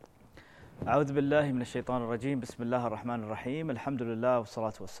أعوذ بالله من الشيطان الرجيم بسم الله الرحمن الرحيم الحمد لله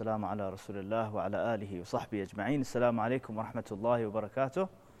والصلاة والسلام على رسول الله وعلى آله وصحبه أجمعين السلام عليكم ورحمة الله وبركاته.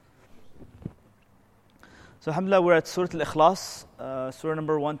 So alhamdulillah, we're at Surah Al-Ikhlas, Surah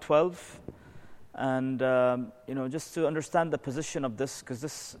number 112, and just to understand the position of this, because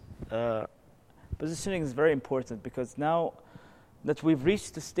this positioning is very important, because now that we've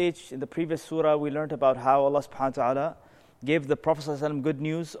reached the stage in the previous surah, we learned about how Allah subhanahu wa ta'ala gave the Prophet ﷺ good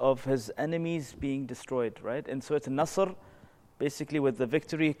news of his enemies being destroyed, right? In Surah Al-Nasr, basically with the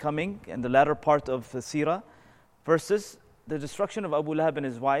victory coming in the latter part of the seerah, versus the destruction of Abu Lahab and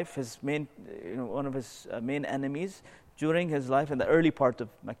his wife, his main, one of his main enemies during his life in the early part of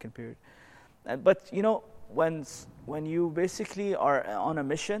Meccan period. But when you basically are on a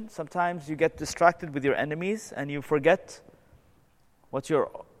mission, sometimes you get distracted with your enemies and you forget what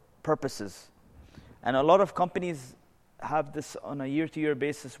your purpose is. And a lot of companies have this on a year-to-year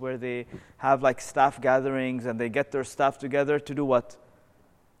basis where they have like staff gatherings and they get their staff together to do what?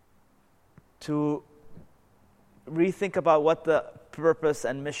 To rethink about what the purpose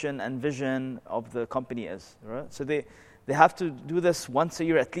and mission and vision of the company is, right? So they have to do this once a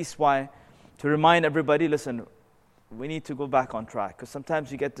year at least. Why? To remind everybody, listen, we need to go back on track, because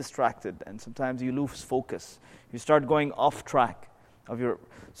sometimes you get distracted and sometimes you lose focus. You start going off track of your.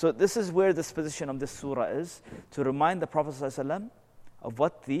 So this is where this position of this surah is, to remind the Prophet ﷺ of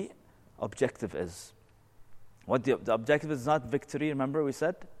what the objective is. What the objective is not victory. Remember we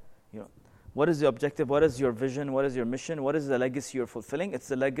said, what is the objective? What is your vision? What is your mission? What is the legacy you're fulfilling? It's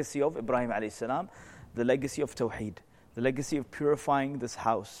the legacy of Ibrahim alayhi salam, the legacy of Tawheed, the legacy of purifying this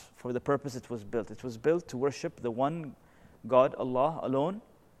house for the purpose it was built. It was built to worship the one God, Allah alone,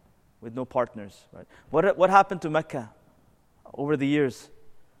 with no partners. Right? What happened to Mecca over the years?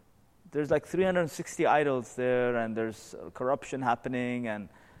 There's like 360 idols there, and there's corruption happening, and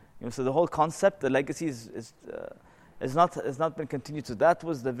so the whole concept, the legacy is not been continued. So that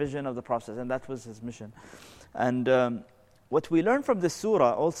was the vision of the Prophet, and that was his mission. And what we learn from this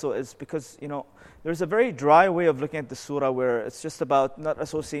surah also is, because there's a very dry way of looking at the surah where it's just about not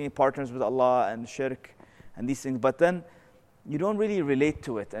associating partners with Allah and shirk and these things, but then you don't really relate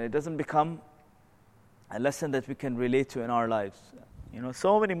to it, and it doesn't become a lesson that we can relate to in our lives.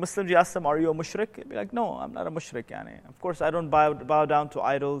 So many Muslims, you ask them, are you a mushrik? They'd be like, no, I'm not a mushrik. Of course, I don't bow down to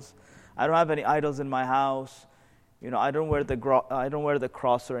idols. I don't have any idols in my house. I don't wear the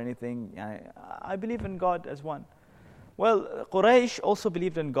cross or anything. I believe in God as one. Well, Quraysh also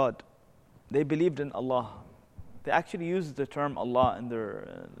believed in God. They believed in Allah. They actually used the term Allah in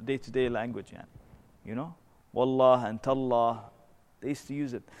their day-to-day language. Wallah and Tallah. They used to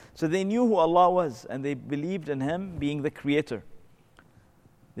use it. So they knew who Allah was, and they believed in Him being the Creator.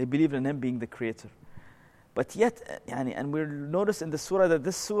 They believed in Him being the Creator. But yet, and we'll notice in the surah that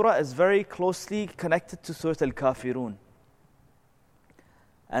this surah is very closely connected to Surah Al-Kafirun.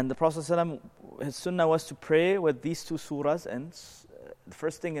 And the Prophet ﷺ, his sunnah was to pray with these two surahs, and the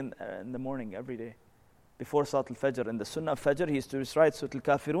first thing in the morning every day, before Salat al-Fajr. In the sunnah of Fajr, he used to recite Surah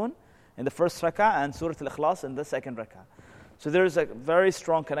Al-Kafirun in the first rak'ah and Surah Al-Ikhlas in the second rak'ah. So there is a very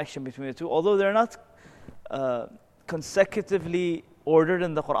strong connection between the two. Although they're not consecutively ordered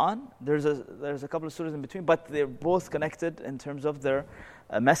in the Quran, there's a couple of surahs in between, but they're both connected in terms of their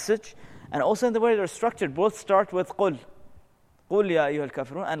message, and also in the way they're structured. Both start with Qul ya ayyuhal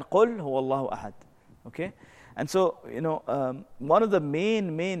kafirun, and Qul huwa Allahu ahad. Okay, and so one of the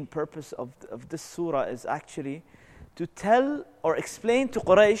main purpose of this surah is actually to tell or explain to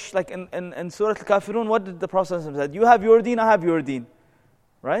Quraysh, like in Surah Al-Kafirun, what did the Prophet said? You have your deen, I have your deen,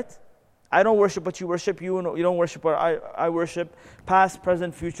 right? I don't worship what you worship. You don't worship what I worship. Past,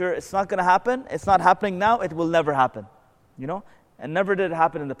 present, future. It's not going to happen. It's not happening now. It will never happen. And never did it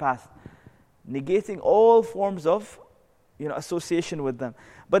happen in the past. Negating all forms of association with them.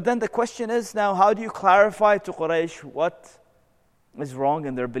 But then the question is now, how do you clarify to Quraysh what is wrong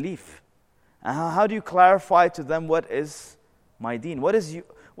in their belief? And how do you clarify to them what is my deen?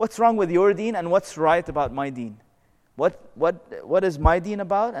 What's wrong with your deen, and what's right about my deen? What is my deen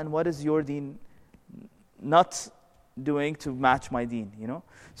about, and what is your deen not doing to match my deen?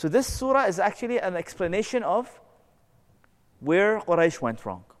 So this surah is actually an explanation of where Quraysh went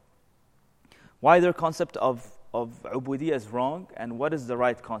wrong, why their concept of ubudiyya is wrong, and what is the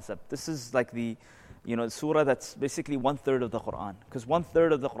right concept. This is like the surah that's basically 1/3 of the Quran, because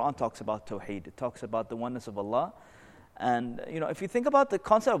 1/3 of the Quran talks about Tawheed. It talks about the oneness of Allah. And if you think about the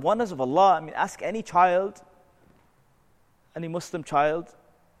concept of oneness of Allah, ask any child, any Muslim child,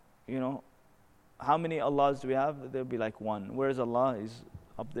 how many Allahs do we have? There'll be like one. Where is Allah? He's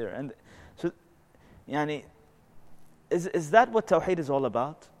up there. And so, is that what Tawheed is all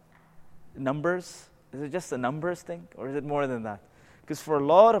about? numbers? Is it just a numbers thing? Or is it more than that? Because for a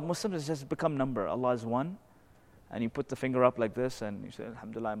lot of Muslims, it's just become number. Allah is one. And you put the finger up like this and you say,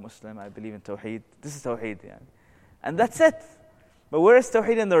 Alhamdulillah, I'm Muslim, I believe in Tawheed. This is Tawheed. Yeah. And that's it. But where is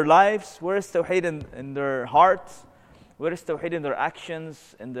Tawheed in their lives? Where is Tawheed in their hearts? Where is Tawheed in their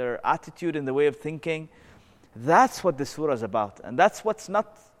actions, in their attitude, in the way of thinking? That's what this surah is about. And that's what's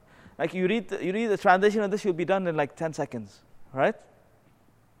not, like you read the translation of this, you'll be done in like 10 seconds. Right?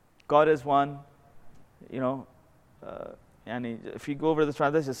 God is one. And if you go over the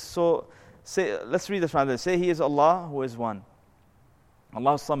translation, let's read the translation. Say He is Allah who is one.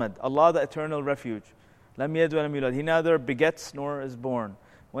 Allah Samad. Allah the eternal refuge. Lam yalid wa lam yulad. He neither begets nor is born.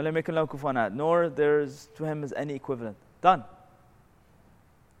 Wa lam yakun lahu kufuwan ahad. Nor there is to Him is any equivalent. Done.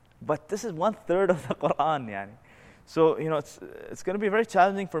 But this is 1/3 of the Quran, yani. So, it's going to be very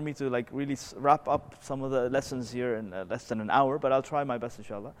challenging for me to like really wrap up some of the lessons here in less than an hour, but I'll try my best,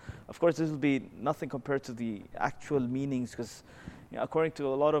 inshallah. Of course, this will be nothing compared to the actual meanings, because according to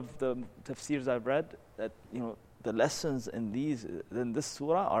a lot of the tafsirs I've read, that the lessons in this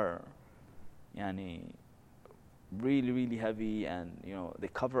surah are really, really heavy, and they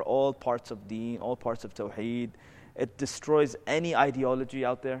cover all parts of deen, all parts of tawheed. It destroys any ideology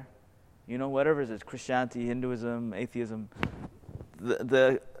out there. Whatever it is, Christianity, Hinduism, atheism,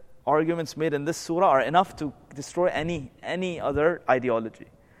 the arguments made in this surah are enough to destroy any other ideology,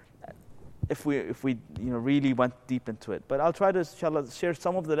 if we really went deep into it. But I'll try to, inshallah, share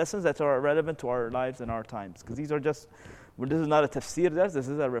some of the lessons that are relevant to our lives and our times, because these are just, this is not a tafsir, this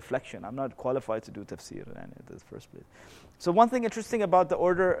is a reflection. I'm not qualified to do tafsir in the first place. So one thing interesting about the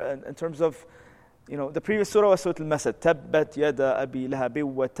order in terms of, the previous surah was Surah Al-Masad. Tabbat yada abi lahabi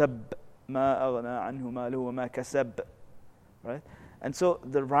wa tab. ما أغنى عنه ماله وما كسب. Right? And so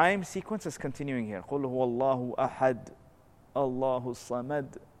the rhyme sequence is continuing here. قل هو الله أحد الله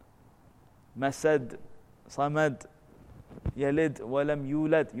الصمد مسد صمد يلد ولم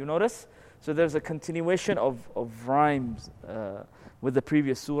يولد. You notice? So there's a continuation of rhymes with the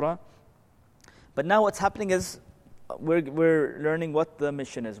previous surah. But now what's happening is we're learning what the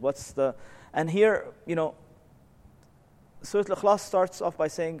mission is. And here, Surah Al-Ikhlas starts off by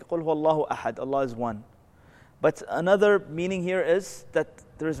saying, قُلْ هُوَ اللَّهُ أَحَدٌ. Allah is one. But another meaning here is that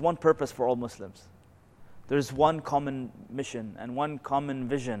there is one purpose for all Muslims. There is one common mission and one common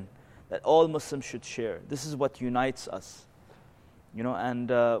vision that all Muslims should share. This is what unites us.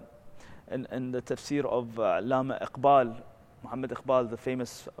 And in the tafsir of Allama Iqbal, Muhammad Iqbal, the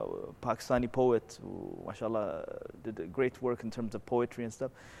famous Pakistani poet who, mashallah, did great work in terms of poetry and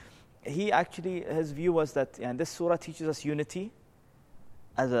stuff, he actually, his view was that this surah teaches us unity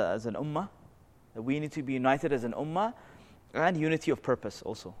as an ummah, that we need to be united as an ummah, and unity of purpose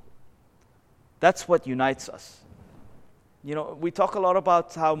also. That's what unites us. We talk a lot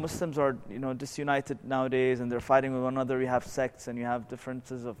about how Muslims are, disunited nowadays, and they're fighting with one another. You have sects, and you have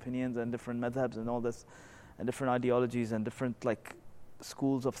differences of opinions, and different madhabs, and all this, and different ideologies, and different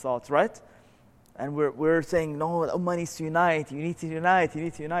schools of thoughts, right? And we're saying, no, the ummah needs to unite. You need to unite. You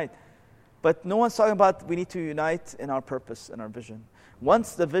need to unite. But no one's talking about we need to unite in our purpose and our vision.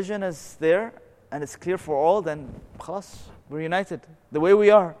 Once the vision is there and it's clear for all, then khalas, we're united the way we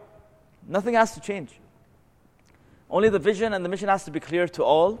are. Nothing has to change. Only the vision and the mission has to be clear to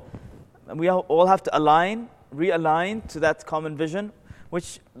all. And we all have to realign to that common vision,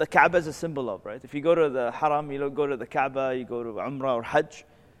 which the Kaaba is a symbol of, right? If you go to the Haram, you go to the Kaaba, you go to Umrah or Hajj,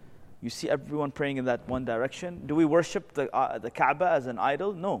 you see everyone praying in that one direction. Do we worship the Kaaba as an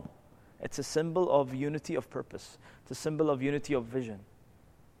idol? No. It's a symbol of unity of purpose. It's a symbol of unity of vision.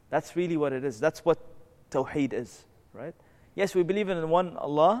 That's really what it is. That's what Tawheed is, right? Yes, we believe in one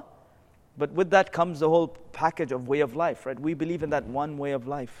Allah, but with that comes the whole package of way of life, right? We believe in that one way of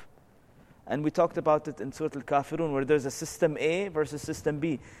life. And we talked about it in Surah Al-Kafirun, where there's a system A versus system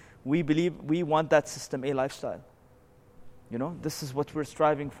B. We want that system A lifestyle. This is what we're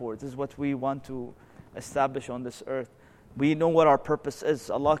striving for. This is what we want to establish on this earth. We know what our purpose is.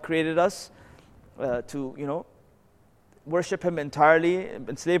 Allah created us to, worship Him entirely,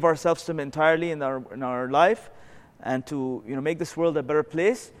 enslave ourselves to Him entirely in our life, and to make this world a better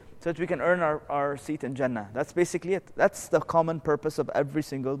place, so that we can earn our seat in Jannah. That's basically it. That's the common purpose of every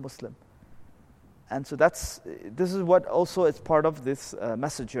single Muslim. And so this is what also is part of this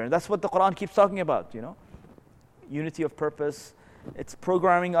message here, and that's what the Quran keeps talking about. Unity of purpose. It's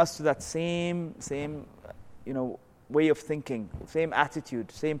programming us to that same way of thinking, same attitude,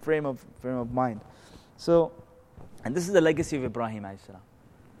 same frame of mind. So, and this is the legacy of Ibrahim alayhi salam.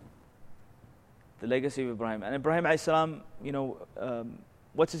 The legacy of Ibrahim. And Ibrahim alayhi salam,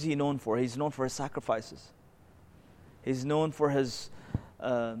 what is he known for? He's known for his sacrifices. He's known for his,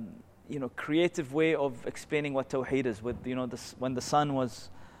 creative way of explaining what Tawheed is. With when the sun was,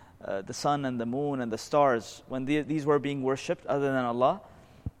 the sun and the moon and the stars, when these were being worshipped other than Allah,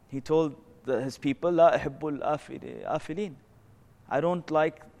 he told his people, "La ahibbul afilin." I don't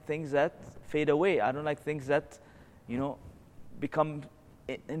like things that fade away. I don't like things that, become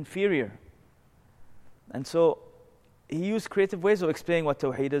inferior. And so he used creative ways of explaining what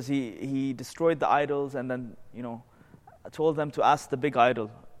Tawheed is. He destroyed the idols and then, told them to ask the big idol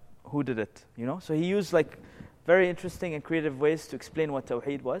who did it. So he used very interesting and creative ways to explain what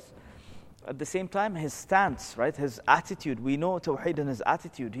Tawheed was. At the same time, his stance, right, his attitude. We know Tawheed in his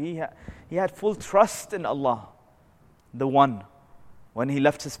attitude. He had full trust in Allah, the One, when he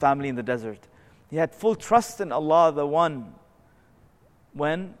left his family in the desert. He had full trust in Allah, the One,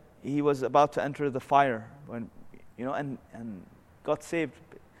 when he was about to enter the fire, and got saved.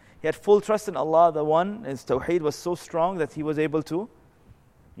 He had full trust in Allah, the One. His Tawheed was so strong that he was able to,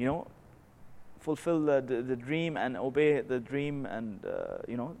 fulfill the dream and obey the dream and,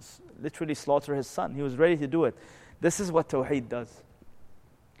 literally slaughter his son. He was ready to do it. This is what Tawheed does.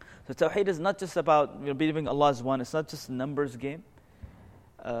 So Tawheed is not just about believing Allah is one. It's not just a numbers game.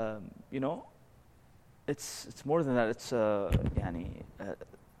 It's more than that. It's a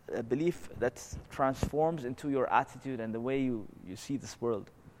belief that transforms into your attitude and the way you see this world.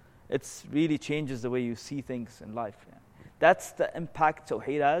 It really changes the way you see things in life. Yeah. That's the impact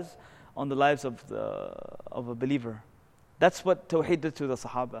Tawheed has on the lives of a believer. That's what Tawheed did to the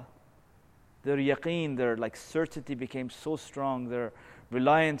Sahaba. Their yaqeen, their certainty became so strong. Their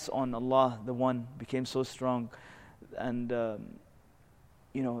reliance on Allah, the One, became so strong. And,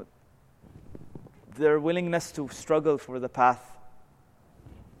 their willingness to struggle for the path,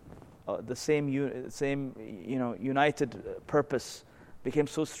 the same united purpose became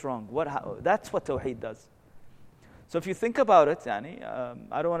so strong. That's what Tawheed does. So if you think about it, I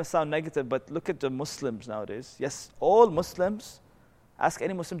don't want to sound negative, but look at the Muslims nowadays. Yes, all Muslims, ask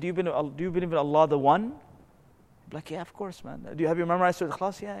any Muslim, do you believe in Allah the One? Yeah, of course, man. Have you memorized Surah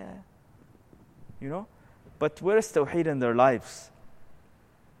Al-Ikhlas? Yeah. But where is Tawheed in their lives?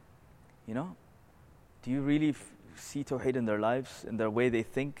 Do you really see Tawheed in their lives, in their way they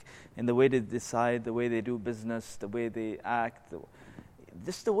think, in the way they decide, the way they do business, the way they act,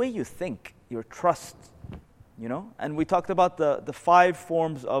 just the way you think, your trust, And we talked about the 5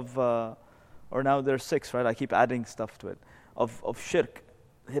 forms of, or now there's 6, right? I keep adding stuff to it, of shirk,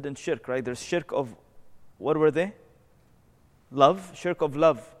 hidden shirk, right? There's shirk of, what were they? Love, shirk of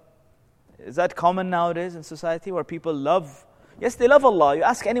love. Is that common nowadays in society where people love? Yes, they love Allah. You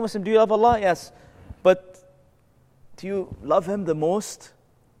ask any Muslim, do you love Allah? Yes. But do you love Him the most?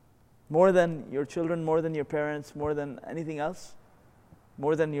 More than your children, more than your parents, more than anything else?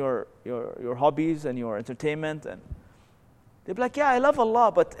 More than your hobbies and your entertainment? And they'll be yeah, I love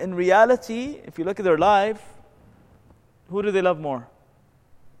Allah. But in reality, if you look at their life, who do they love more?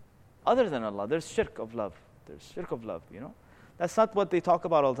 Other than Allah. There's shirk of love. That's not what they talk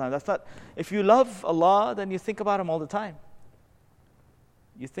about all the time. That's not. If you love Allah, then you think about Him all the time.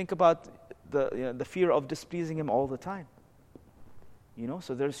 You think about the fear of displeasing Him all the time.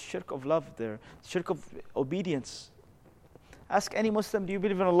 So there's shirk of love there, shirk of obedience. Ask any Muslim, do you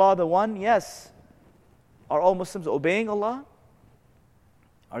believe in Allah the One? Yes. Are all Muslims obeying Allah?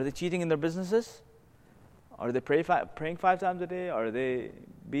 Are they cheating in their businesses? Are they praying 5 times a day? Are they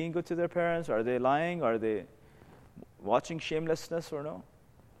being good to their parents? Are they lying? Are they watching shamelessness or no?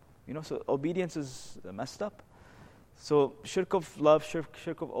 So obedience is messed up. So shirk of love,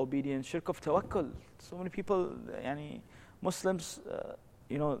 shirk of obedience, shirk of tawakkul. So many people, Muslims,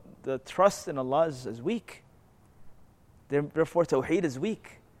 the trust in Allah is weak. Therefore, Tawheed is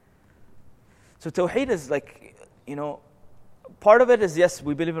weak. So Tawheed is part of it is, yes,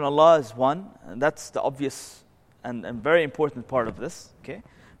 we believe in Allah as one, and that's the obvious and very important part of this, okay?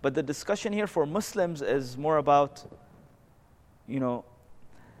 But the discussion here for Muslims is more about,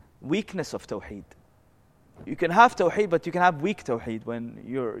 weakness of Tawheed. You can have Tawheed, but you can have weak Tawheed when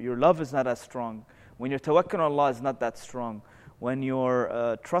your love is not as strong, when your tawakkul on Allah is not that strong, when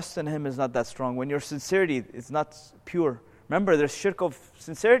your trust in Him is not that strong, when your sincerity is not pure. Remember, there's shirk of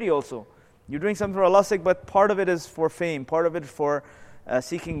sincerity also. You're doing something for Allah's sake, but part of it is for fame, part of it for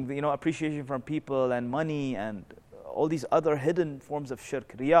seeking appreciation from people and money and all these other hidden forms of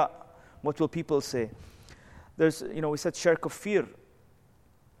shirk. Riya, what will people say? There's, we said shirk of fear.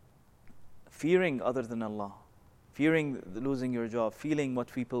 Fearing other than Allah, fearing losing your job, feeling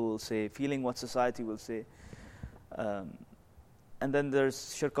what people will say, feeling what society will say. And then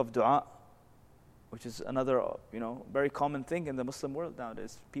there's shirk of dua, which is another, very common thing in the Muslim world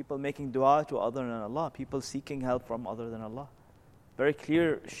nowadays. People making dua to other than Allah, people seeking help from other than Allah. Very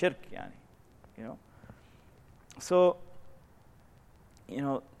clear shirk, yani. You know. So, you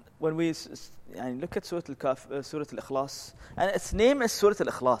know, when we look at Surah Al-Kahf, Surah Al-Ikhlas, and its name is Surah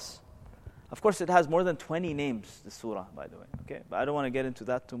Al-Ikhlas. Of course, it has more than 20 names, the surah, by the way. Okay, but I don't want to get into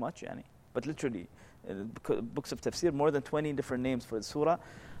that too much, yani. But literally, books of tafsir, more than 20 different names for the surah.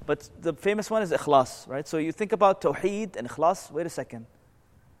 But the famous one is Ikhlas, right? So you think about Tawheed and Ikhlas, wait a second.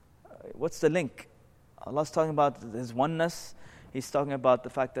 What's the link? Allah's talking about His oneness. He's talking about the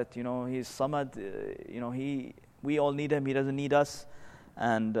fact that, you know, He's Samad, you know, we all need Him, He doesn't need us.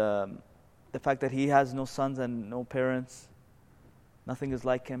 And the fact that He has no sons and no parents, nothing is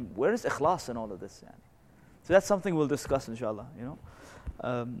like Him. Where is Ikhlas in all of this? Yani? So that's something we'll discuss, inshallah, you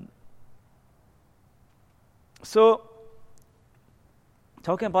know. So,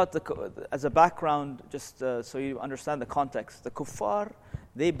 talking about as a background, just so you understand the context, the kuffar,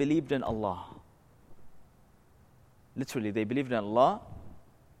 they believed in Allah. Literally, they believed in Allah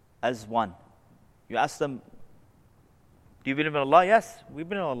as one. You ask them, do you believe in Allah? Yes, we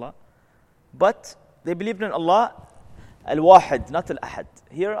believe in Allah. But they believed in Allah al-wahid, not al-ahad.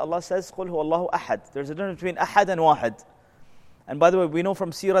 Here Allah says, قُلْ هُوَ اللَّهُ أَحَدٌ. There's a difference between ahad and wahid. And by the way, we know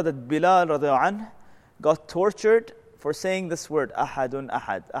from Sirah that Bilal radiallahu anhu got tortured for saying this word, ahadun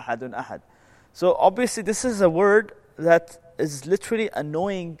ahad, ahadun ahad. So obviously this is a word that is literally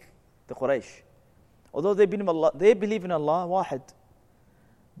annoying the Quraysh. Although they believe in Allah, wahid.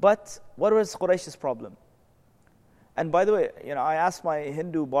 But what was Quraysh's problem? And by the way, you know, I ask my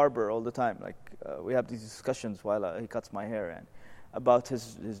Hindu barber all the time, like we have these discussions while he cuts my hair, and about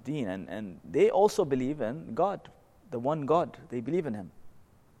his deen, and they also believe in God, the one God. They believe in Him.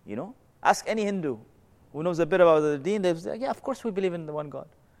 You know, ask any Hindu who knows a bit about the deen, they say, yeah, of course we believe in the one God.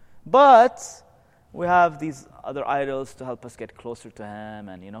 But we have these other idols to help us get closer to Him,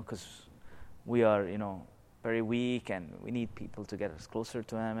 and, you know, because we are, you know, very weak, and we need people to get us closer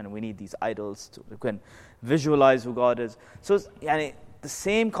to Him, and we need these idols to we can visualize who God is. So, yani, the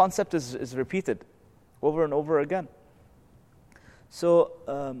same concept is repeated over and over again. So,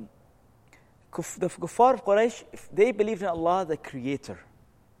 the kuffar of Quraysh, they believed in Allah, the Creator.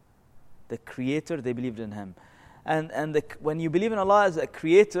 The Creator, they believed in Him. And when you believe in Allah as a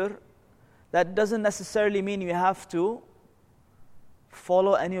Creator, that doesn't necessarily mean you have to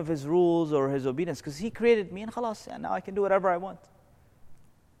follow any of His rules or His obedience, because He created me and khalas, and now I can do whatever I want.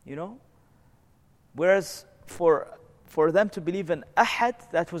 You know? Whereas for them to believe in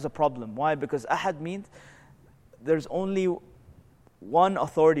Ahad, that was a problem. Why? Because Ahad means there's only one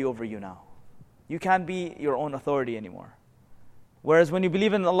authority over you now. You can't be your own authority anymore. Whereas when you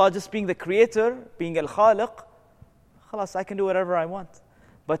believe in Allah just being the Creator, being Al-Khaliq, khalas, I can do whatever I want.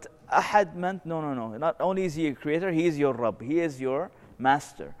 But Ahad meant, no. Not only is He a Creator, He is your Rabb. He is your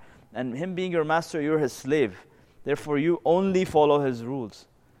Master. And Him being your Master, you're His slave. Therefore, you only follow His rules.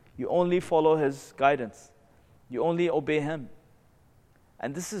 You only follow His guidance. You only obey Him.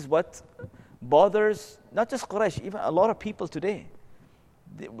 And this is what bothers, not just Quraysh, even a lot of people today.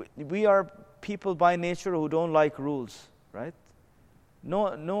 We are people by nature who don't like rules, right?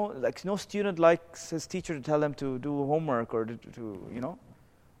 No student likes his teacher to tell him to do homework or to you know,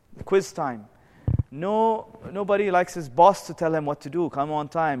 quiz time. Nobody likes his boss to tell him what to do. Come on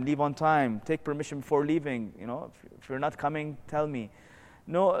time, leave on time, take permission before leaving. You know, if you're not coming, tell me.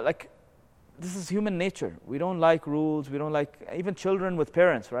 No, like, this is human nature. We don't like rules. We don't like, even children with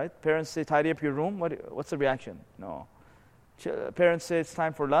parents, right? Parents say, tidy up your room. What's the reaction? No. Parents say it's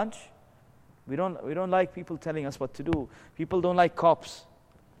time for lunch. We don't like people telling us what to do. People don't like cops.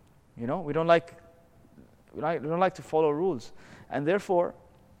 You know, we don't like to follow rules. And therefore,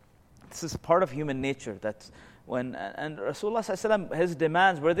 this is part of human nature. That when and Rasulullah ﷺ, his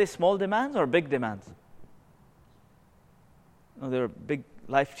demands, were they small demands or big demands? No, they were big,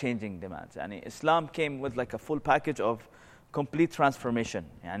 life-changing demands. Yani Islam came with like a full package of complete transformation.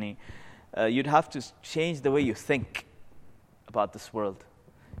 Yani you'd have to change the way you think about this world.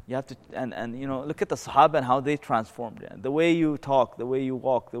 You have to, and you know, look at the Sahaba and how they transformed. Yeah. The way you talk, the way you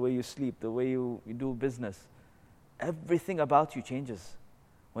walk, the way you sleep, the way you do business. Everything about you changes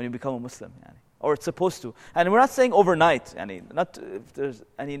when you become a Muslim. Yani. Or it's supposed to. And we're not saying overnight. Yani, not if there's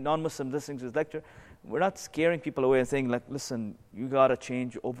any non-Muslim listening to this lecture, we're not scaring people away and saying, like, listen, you got to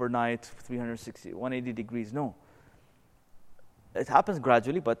change overnight 360, 180 degrees. No. It happens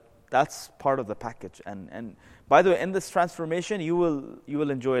gradually, but that's part of the package. And by the way, in this transformation, you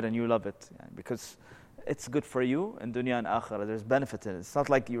will enjoy it and you love it, because it's good for you in dunya and akhirah. There's benefit in it. It's not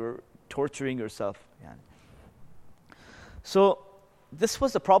like you're torturing yourself. So this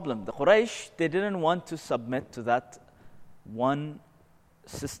was the problem. The Quraysh, they didn't want to submit to that one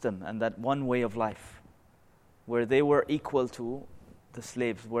system and that one way of life, where they were equal to the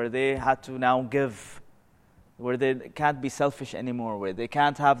slaves, where they had to now give, where they can't be selfish anymore, where they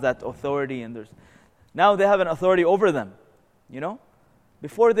can't have that authority, and now they have an authority over them,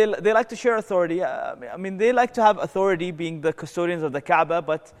 Before they like to share authority. I mean, they like to have authority being the custodians of the Kaaba,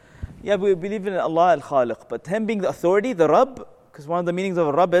 but yeah, we believe in Allah al-Khaliq. But him being the authority, the Rabb, because one of the meanings of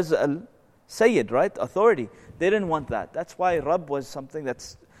a Rabb is al-Sayyid, right? Authority. They didn't want that. That's why Rabb was something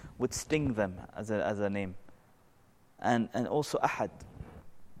that would sting them as a name. And also Ahad.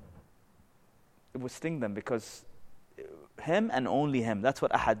 It would sting them because him and only him. That's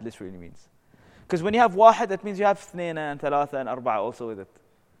what Ahad literally means. Because when you have Wahid, that means you have Thnaina and Thalatha and Arba'a also with it.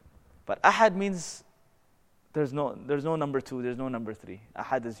 But Ahad means there's no number 2, there's no number 3.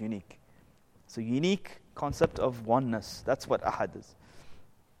 Ahad is unique. It's a unique concept of oneness. That's what Ahad is.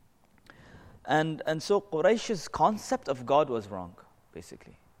 And so Quraysh's concept of God was wrong,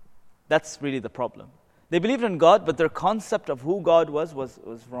 basically. That's really the problem. They believed in God, but their concept of who God was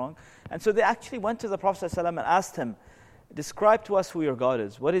wrong. And so they actually went to the Prophet ﷺ and asked him, describe to us who your God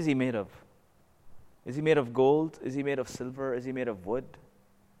is. What is he made of? Is he made of gold? Is he made of silver? Is he made of wood?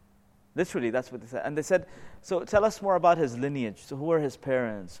 Literally, that's what they said. And they said, so tell us more about his lineage. So who are his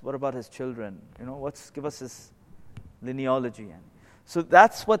parents? What about his children? Give us his linealogy. So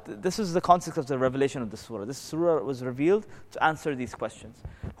this is the context of the revelation of the surah. This surah was revealed to answer these questions.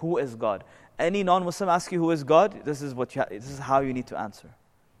 Who is God? Any non-Muslim asks you who is God, this is how you need to answer.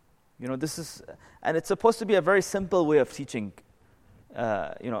 And it's supposed to be a very simple way of teaching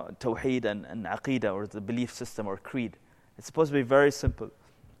Tawheed and Aqidah, or the belief system or creed. It's supposed to be very simple.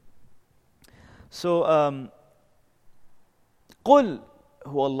 So, قُلْ هُوَ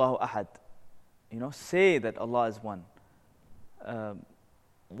اللَّهُ أَحَدٌ. Say that Allah is one.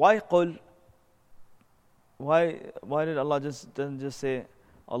 Why qul? Why did Allah didn't just say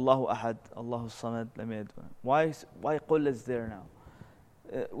Allahu Ahad, Allahu Samad, lam yalid? Why qul is there now?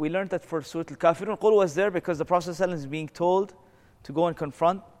 We learned that for Surah Al-Kafirun, qul was there because the Prophet ﷺ is being told to go and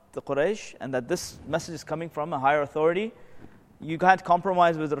confront the Quraysh, and that this message is coming from a higher authority. You can't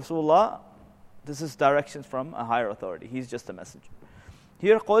compromise with Rasulullah. This is directions from a higher authority. He's just a messenger.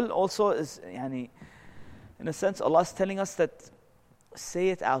 Here, qul also is, in a sense, Allah is telling us that say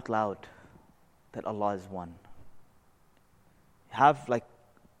it out loud, that Allah is one. Have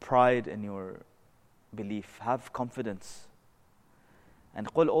pride in your belief. Have confidence.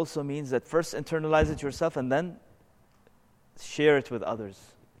 And qul also means that first internalize it yourself and then share it with others.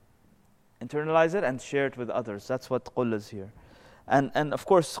 Internalize it and share it with others. That's what qul is here. And of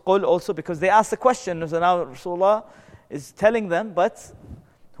course, qul also because they asked the question, so now Rasulullah is telling them, but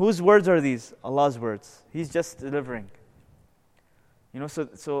whose words are these? Allah's words. He's just delivering.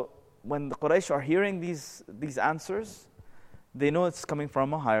 So when the Quraysh are hearing these answers, they know it's coming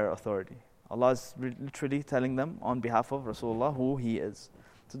from a higher authority. Allah is literally telling them on behalf of Rasulullah who He is.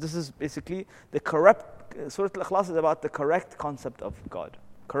 So this is basically the correct, Surah Al-Ikhlas is about the correct concept of God,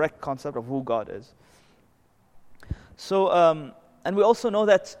 correct concept of who God is. So, and we also know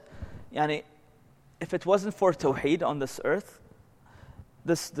that, if it wasn't for Tawheed on this earth,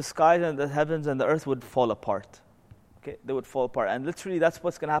 the skies and the heavens and the earth would fall apart. Okay, they would fall apart. And literally that's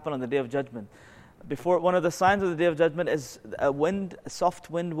what's going to happen on the Day of Judgment. One of the signs of the Day of Judgment is a soft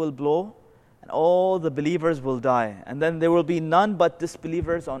wind will blow, and all the believers will die. And then there will be none but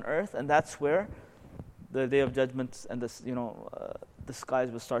disbelievers on earth, and that's where the Day of Judgment and the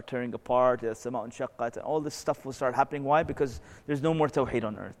skies will start tearing apart, the sama'un shaqqat, and all this stuff will start happening. Why? Because there's no more Tawheed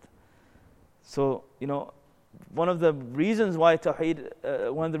on earth. So, one of the reasons why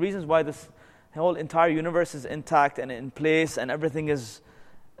Tawheed, one of the reasons why this whole entire universe is intact and in place and everything is,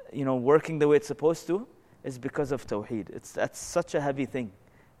 working the way it's supposed to, is because of Tawheed. That's such a heavy thing.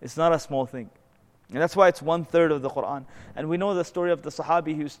 It's not a small thing. And that's why it's 1/3 of the Quran. And we know the story of the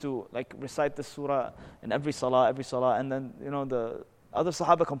Sahabi who used to recite the surah in every salah, and then, the other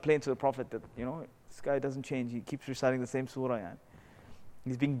Sahaba complained to the Prophet that, this guy doesn't change. He keeps reciting the same surah.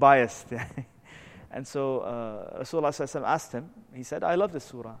 He's being biased. And so Rasulullah ﷺ asked him, he said, I love this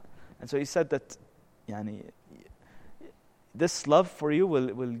surah. And so he said that, this love for you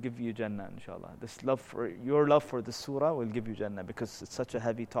will give you Jannah, inshallah. Your love for the surah will give you Jannah, because it's such a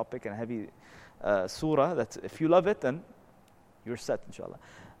heavy topic and a heavy surah that if you love it, then you're set, inshallah.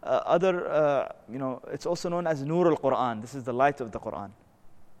 It's also known as Nur al-Quran. This is the light of the Quran,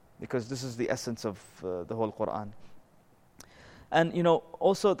 because this is the essence of the whole Quran. And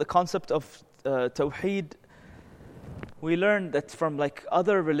also the concept of Tawheed, we learn that from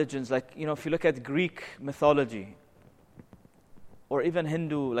other religions, if you look at Greek mythology, or even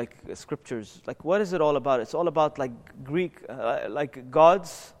Hindu scriptures, what is it all about? It's all about Greek,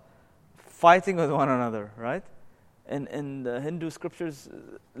 gods fighting with one another, right? in the Hindu scriptures,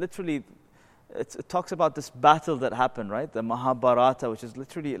 literally, it talks about this battle that happened, right? The Mahabharata, which is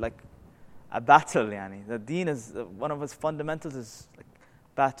literally like a battle, yani. The deen is, one of its fundamentals is like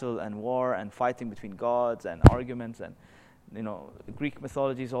battle and war and fighting between gods and arguments. And, Greek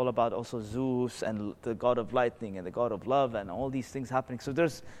mythology is all about also Zeus and the god of lightning and the god of love and all these things happening. So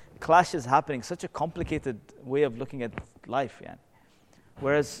there's clashes happening, such a complicated way of looking at life, yani.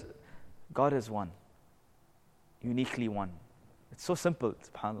 Whereas God is one, uniquely one. It's so simple,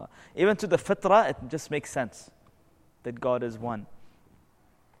 subhanAllah. Even to the fitrah, it just makes sense that God is one.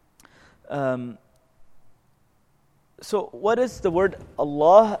 So what is the word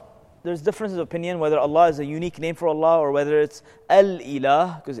Allah? There's differences of opinion whether Allah is a unique name for Allah or whether it's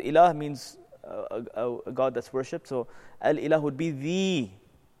Al-Ilah, because Ilah means a God that's worshipped. So Al-Ilah would be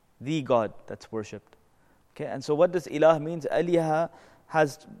the God that's worshipped. Okay, and so what does Ilah means? Aliha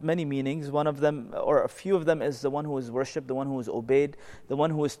has many meanings. One of them, or a few of them, is the one who is worshipped, the one who is obeyed, the one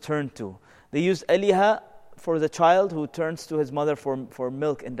who is turned to. They use Aliha for the child who turns to his mother for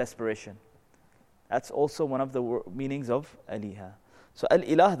milk in desperation. That's also one of the meanings of Aliha. So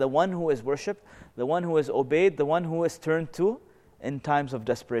Al-Ilah, the one who is worshipped, the one who is obeyed, the one who is turned to in times of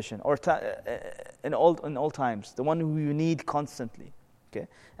desperation, or in all times, the one who you need constantly. Okay,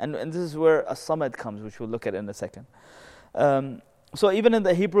 and this is where As-Samad comes, which we'll look at in a second. So even in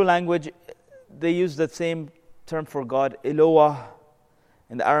the Hebrew language, they use the same term for God, Eloah.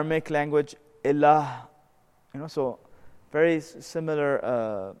 In the Aramaic language, Ilah. So very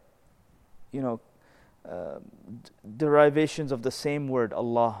similar, derivations of the same word,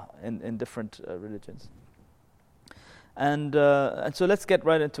 Allah, in different religions. And so let's get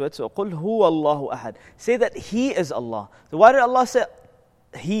right into it. So, قُلْ هُوَ اللَّهُ أَحَدٌ. Say that He is Allah. So why did Allah say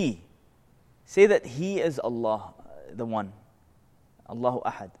He? Say that He is Allah, the One. Allahu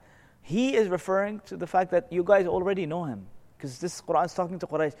Ahad. He is referring to the fact that you guys already know Him. Because this Quran is talking to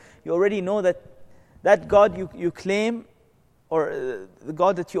Quraysh. You already know that God you claim, or the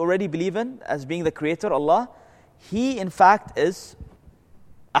God that you already believe in as being the Creator, Allah, He in fact is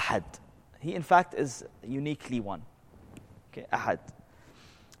Ahad. He in fact is uniquely one. Okay, Ahad.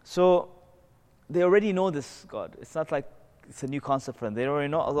 So they already know this God. It's not like it's a new concept for them. They already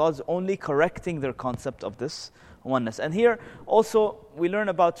know. Allah is only correcting their concept of this oneness. And here also we learn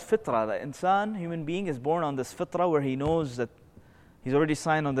about fitrah. The insan, human being, is born on this fitrah where he knows that he's already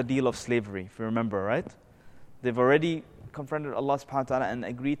signed on the deal of slavery, if you remember, right? They've already confronted Allah subhanahu wa ta'ala and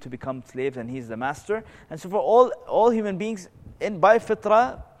agreed to become slaves, and He's the master. And so for all human beings, by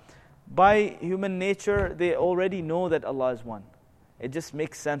fitrah, by human nature, they already know that Allah is one. It just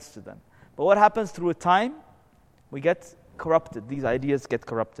makes sense to them. But what happens through time? We get corrupted. These ideas get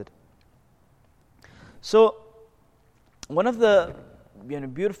corrupted. So one of the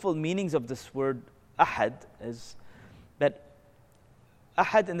beautiful meanings of this word Ahad is that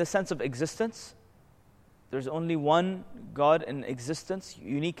Ahad, in the sense of existence, there's only one God in existence,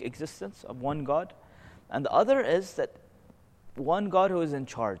 unique existence of one God. And the other is that one God who is in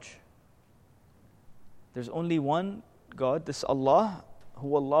charge. There's only one God, this Allah,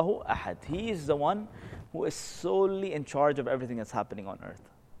 Huwa Allahu Ahad. He is the one who is solely in charge of everything that's happening on earth.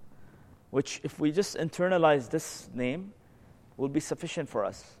 Which, if we just internalize this name, will be sufficient for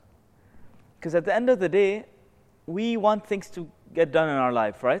us. Because at the end of the day, we want things to get done in our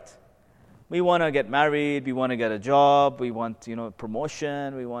life, right? We want to get married, we want to get a job, we want,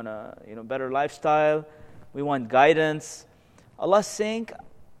 promotion, we want a, better lifestyle, we want guidance. Allah's saying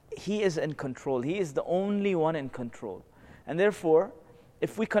He is in control. He is the only one in control. And therefore,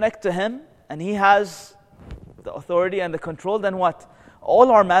 if we connect to Him and He has the authority and the control, then what?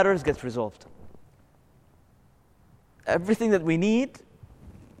 All our matters get resolved. Everything that we need,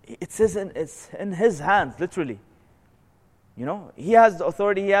 it's in His hands, literally. He has the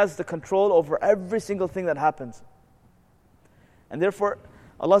authority, He has the control over every single thing that happens. And therefore,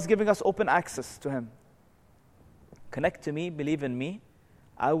 Allah is giving us open access to Him. Connect to me, believe in me,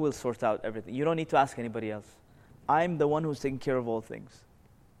 I will sort out everything. You don't need to ask anybody else. I'm the one who's taking care of all things.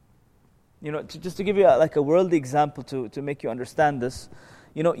 Just to give you a worldly example to make you understand this,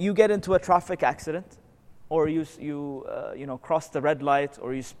 you get into a traffic accident, or you cross the red light,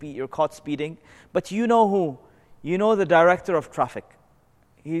 or you're caught speeding, but you know who? You know the director of traffic.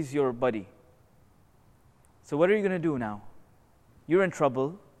 He's your buddy. So what are you going to do now? You're in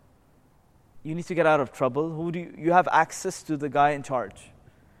trouble. You need to get out of trouble. You have access to the guy in charge.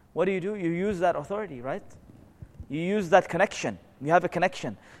 What do? You use that authority, right? You use that connection. You have a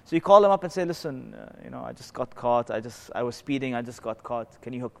connection. So you call him up and say, listen, I just got caught. I was speeding. I just got caught.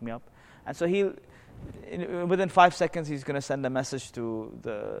 Can you hook me up? And so within 5 seconds, he's going to send a message to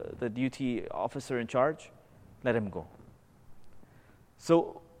the duty officer in charge. let him go.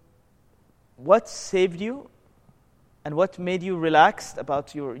 So, what saved you and what made you relaxed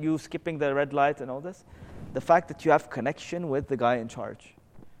about you skipping the red light and all this? The fact that you have connection with the guy in charge.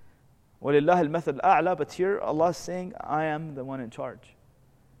 وَلِلَّهِ الْمَثَلُ الْأَعْلَى. But here Allah is saying, I am the one in charge.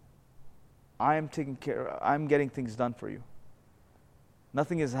 I am taking care, I'm getting things done for you.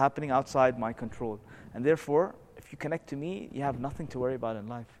 Nothing is happening outside my control. And therefore, if you connect to me, you have nothing to worry about in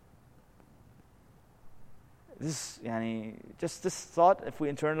life. Just this thought, if we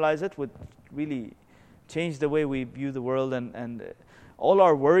internalize it, would really change the way we view the world, and all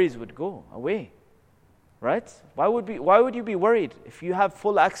our worries would go away. Right? Why would you be worried if you have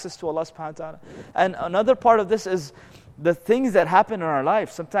full access to Allah subhanahu wa ta'ala? And another part of this is the things that happen in our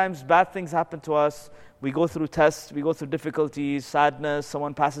life. Sometimes bad things happen to us. We go through tests, we go through difficulties, sadness,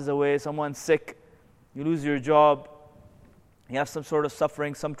 someone passes away, someone's sick, you lose your job, you have some sort of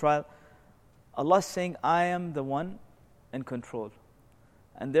suffering, some trial. Allah is saying, I am the one in control.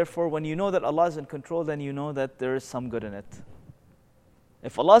 And therefore, when you know that Allah is in control, then you know that there is some good in it.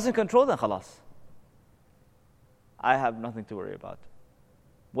 If Allah is in control, then khalas. I have nothing to worry about.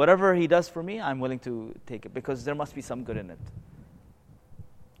 Whatever He does for me, I'm willing to take it, because there must be some good in it.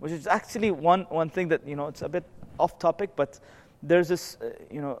 Which is actually one thing that, it's a bit off topic, but there's this,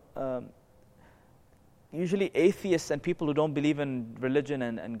 usually atheists and people who don't believe in religion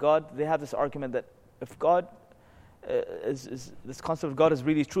and God, they have this argument that if God this concept of God is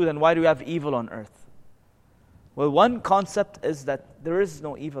really true, then why do we have evil on earth? Well, one concept is that there is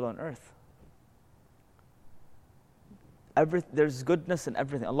no evil on earth. There's goodness in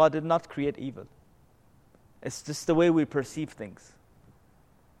everything. Allah did not create evil. It's just the way we perceive things.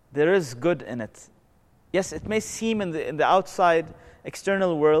 There is good in it. Yes, it may seem in the outside,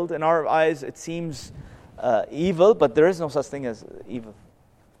 external world, in our eyes, it seems evil, but there is no such thing as evil.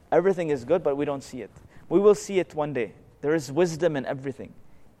 Everything is good, but we don't see it. We will see it one day. There is wisdom in everything,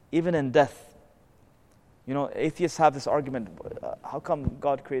 even in death. Atheists have this argument, how come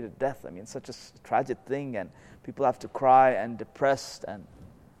God created death? I mean, such a tragic thing, and people have to cry and depressed.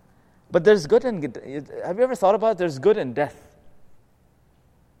 But there's good in good. Have you ever thought about it? There's good in death?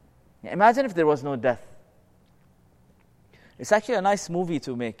 Imagine if there was no death. It's actually a nice movie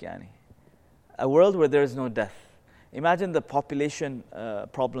to make, a world where there is no death. Imagine the population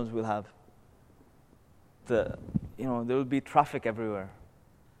problems we'll have. There will be traffic everywhere.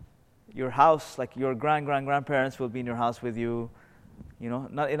 Your house, like your grandparents will be in your house with you.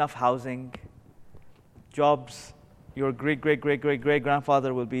 Not enough housing. Jobs. Your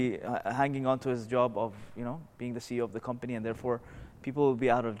great-great-great-great-great-grandfather will be hanging on to his job of, being the CEO of the company, and therefore people will be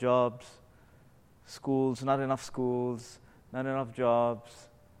out of jobs. Schools, not enough schools, not enough jobs.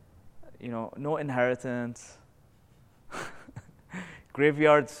 No inheritance.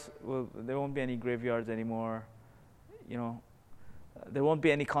 Graveyards, there won't be any graveyards anymore. There won't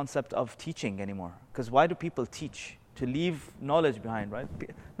be any concept of teaching anymore. Because why do people teach? To leave knowledge behind, right?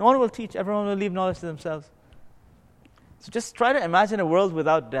 No one will teach. Everyone will leave knowledge to themselves. So just try to imagine a world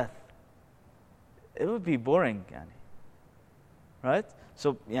without death. It would be boring, right?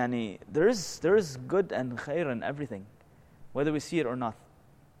 So, there is good and khair in everything, whether we see it or not.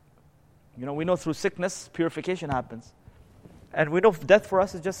 We know through sickness, purification happens. And we know death for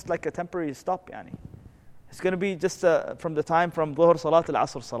us is just like a temporary stop, It's going to be just from the time from Dhuhr Salah till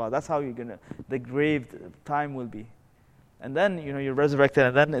Asr Salah. That's how the grave time will be. And then, you're resurrected,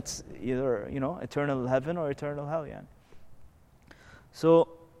 and then it's either, eternal heaven or eternal hell, So,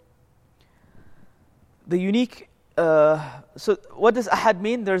 the unique, so what does Ahad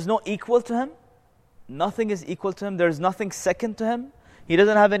mean? There's no equal to Him. Nothing is equal to Him. There's nothing second to Him. He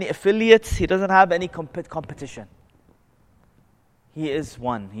doesn't have any affiliates. He doesn't have any competition. He is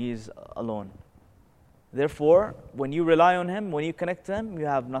one. He is alone. Therefore, when you rely on Him, when you connect to Him, you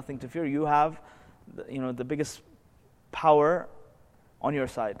have nothing to fear. You have, the biggest power on your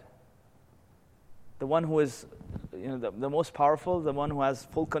side. The one who is, the most powerful, the one who has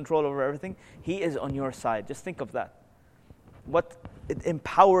full control over everything, He is on your side. Just think of that. It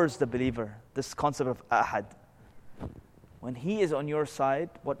empowers the believer, this concept of Ahad. When He is on your side,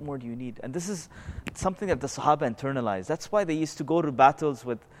 what more do you need? And this is something that the Sahaba internalized. That's why they used to go to battles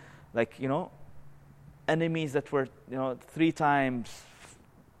with, enemies that were, 3 times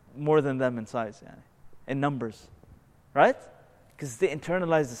more than them in size, in numbers. Right? Because they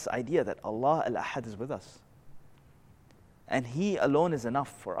internalized this idea that Allah Al-Ahad is with us. And He alone is enough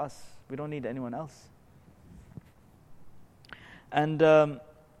for us. We don't need anyone else. And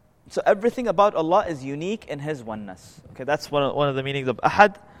so everything about Allah is unique in His oneness. Okay, that's one of the meanings of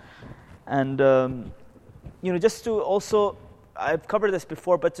Ahad. And just to also, I've covered this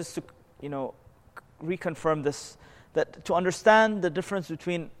before, but just to reconfirm this, that to understand the difference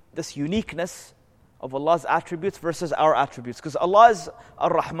between this uniqueness of Allah's attributes versus our attributes. Because Allah is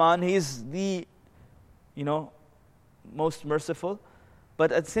Ar-Rahman, He is the, most merciful.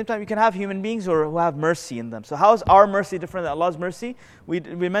 But at the same time, you can have human beings who have mercy in them. So how is our mercy different than Allah's mercy? We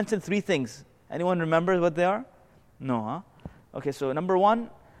mentioned 3 things. Anyone remember what they are? No, huh? Okay, so number 1,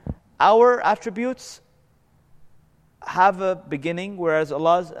 our attributes have a beginning, whereas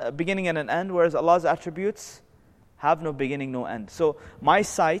Allah's beginning and an end, whereas Allah's attributes have no beginning, no end. So my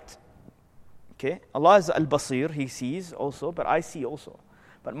sight, okay, Allah is Al-Basir, He sees also, but I see also.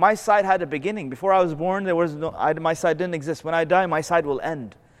 But my sight had a beginning. Before I was born, my sight didn't exist. When I die, my sight will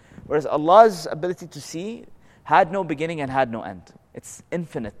end. Whereas Allah's ability to see had no beginning and had no end. It's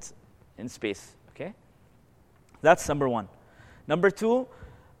infinite in space, okay? That's number 1. Number 2,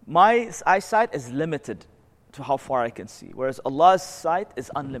 my eyesight is limited to how far I can see, whereas Allah's sight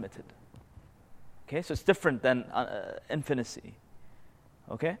is unlimited. Okay, so it's different than infinity.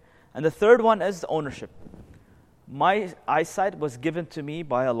 Okay? And the third one is the ownership. My eyesight was given to me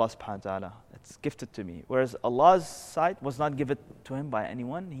by Allah subhanahu wa ta'ala. It's gifted to me. Whereas Allah's sight was not given to Him by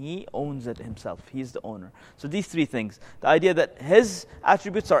anyone. He owns it Himself. He is the owner. So these 3 things. The idea that His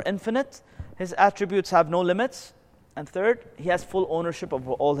attributes are infinite, His attributes have no limits, and third, He has full ownership of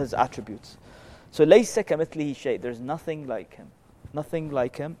all His attributes. So لَيْسَ كَمِثْلِهِ شَيْءٍ. There's nothing like Him. Nothing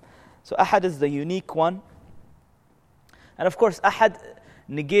like Him. So Ahad is the unique one. And of course, Ahad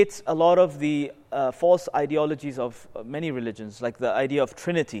negates a lot of the false ideologies of many religions, like the idea of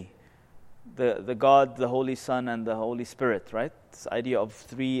Trinity, the God, the Holy Son, and the Holy Spirit, right? This idea of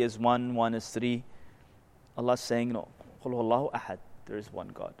 3 is 1, 1 is 3. Allah is saying, no, قُلْ هُوَ اللَّهُ أَحَدٌ. There is one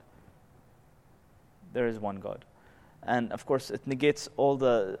God. There is one God. And of course, it negates all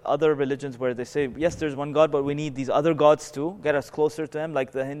the other religions where they say, yes, there's one God, but we need these other gods to get us closer to Him,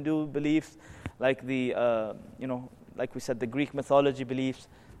 like the Hindu beliefs, like the, like we said, the Greek mythology beliefs.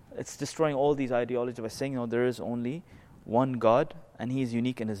 It's destroying all these ideologies by saying, no, there is only one God, and He is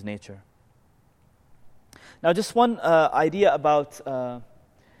unique in His nature. Now, just one idea about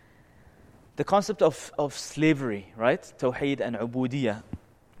the concept of slavery, right? Tawheed and Ubudiyah.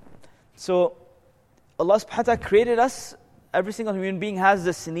 So, Allah subhanahu wa ta'ala created us. Every single human being has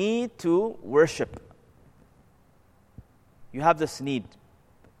this need to worship. You have this need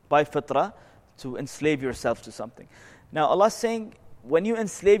by fitrah to enslave yourself to something. Now Allah is saying, when you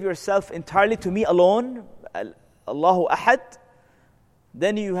enslave yourself entirely to me alone, Allahu Ahad,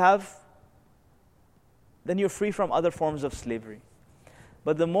 then you're free from other forms of slavery.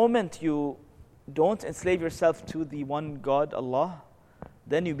 But the moment you don't enslave yourself to the one God, Allah,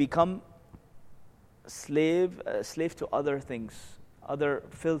 then you become slave to other things, other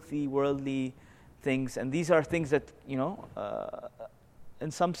filthy, worldly things. And these are things that, in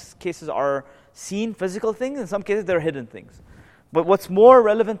some cases are seen physical things, in some cases they're hidden things. But what's more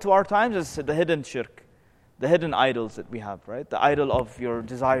relevant to our times is the hidden shirk, the hidden idols that we have, right? The idol of your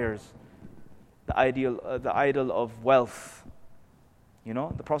desires, the idol of wealth.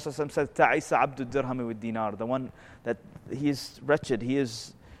 The Prophet said, "Ta'isa abdu dirham wa dinar." The one that he is wretched, he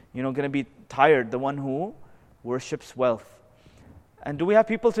is, going to be tired. The one who worships wealth. And do we have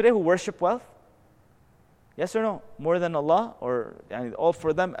people today who worship wealth? Yes or no? More than Allah, or all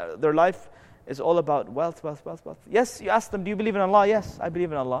for them, their life is all about wealth. Yes, you ask them, do you believe in Allah? Yes, I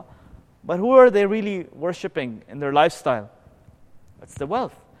believe in Allah. But who are they really worshipping in their lifestyle? It's the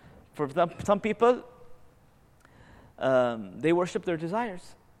wealth. For some people, they worship their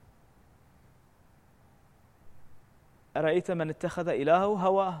desires. أَرَأَيْتَ مَنِ اتَّخَذَ إِلَهَهُ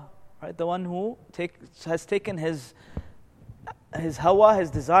هَوَاهُ. Right, the one who has taken his hawa,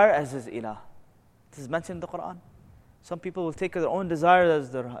 his desire, as his ilah. This is mentioned in the Quran. Some people will take their own desire as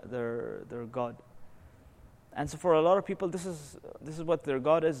their God. And so for a lot of people, this is what their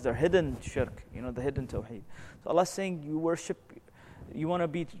God is, their hidden shirk, the hidden tawheed. So Allah is saying, you want to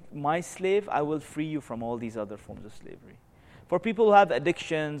be my slave, I will free you from all these other forms of slavery. For people who have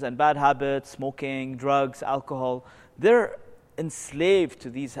addictions and bad habits, smoking, drugs, alcohol, they're enslaved to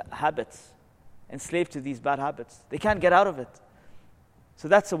these habits, enslaved to these bad habits. They can't get out of it. So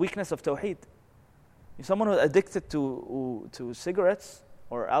that's a weakness of tawheed. If someone who's addicted to cigarettes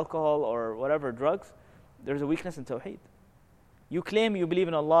or alcohol or whatever, drugs, there's a weakness in tawheed. You claim you believe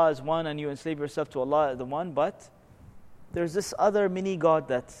in Allah as one and you enslave yourself to Allah as the one, but there's this other mini God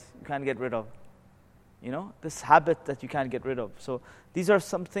that you can't get rid of. This habit that you can't get rid of. So these are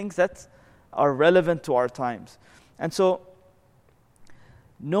some things that are relevant to our times. And so,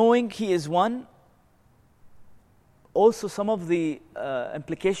 knowing He is one, also some of the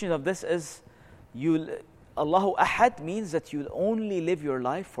implications of this is, Allahu Ahad means that you'll only live your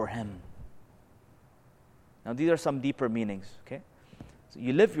life for Him. Now these are some deeper meanings, okay? So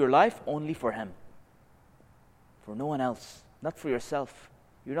you live your life only for Him. For no one else. Not for yourself.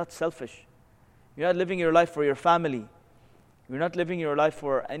 You're not selfish. You're not living your life for your family. You're not living your life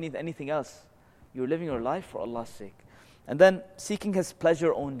for anything else. You're living your life for Allah's sake. And then seeking His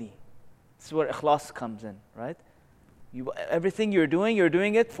pleasure only. This is where ikhlas comes in, right? Everything you're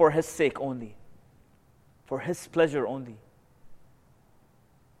doing it for His sake only. For His pleasure only.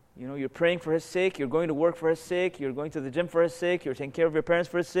 You know, you're praying for His sake, you're going to work for His sake, you're going to the gym for His sake, you're taking care of your parents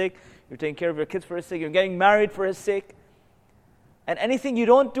for His sake, you're taking care of your kids for His sake, you're getting married for His sake. And anything you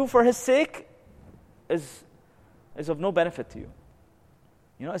don't do for His sake is of no benefit to you.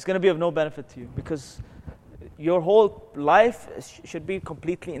 You know, it's going to be of no benefit to you because your whole life should be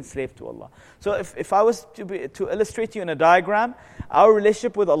completely enslaved to Allah. So if I was to illustrate you in a diagram, our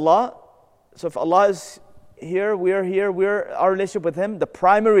relationship with Allah, so if Allah is here, our relationship with Him, the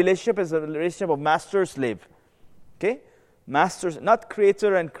primary relationship is a relationship of master-slave. Okay? Masters, not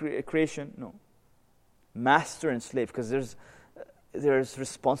creator and creation, no. Master and slave, because there's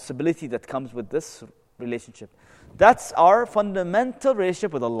responsibility that comes with this relationship. That's our fundamental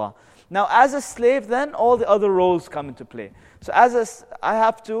relationship with Allah. Now, as a slave, then all the other roles come into play. So, I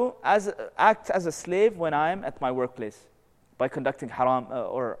have to act as a slave when I am at my workplace by conducting haram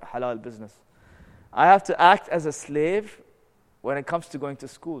or halal business. I have to act as a slave when it comes to going to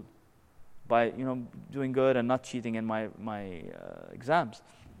school by doing good and not cheating in my exams.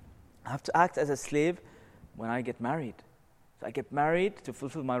 I have to act as a slave when I get married. So I get married to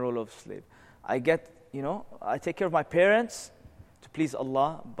fulfill my role of slave. I take care of my parents to please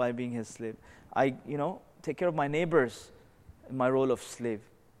Allah by being His slave. I take care of my neighbors in my role of slave.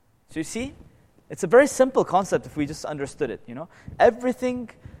 So you see, it's a very simple concept if we just understood it. Everything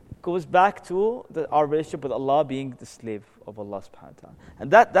goes back to our relationship with Allah being the slave of Allah subhanahu wa ta'ala. And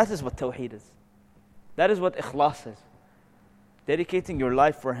that is what tawheed is. That is what ikhlas is. Dedicating your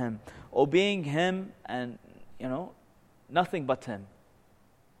life for Him. Obeying Him and, nothing but Him.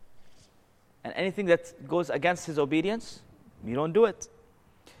 And anything that goes against His obedience, you don't do it.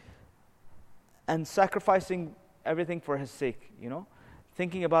 And sacrificing everything for His sake,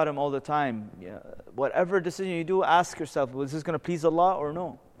 Thinking about Him all the time. Whatever decision you do, ask yourself, is this going to please Allah or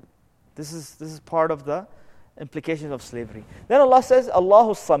no? This is part of the implications of slavery. Then Allah says,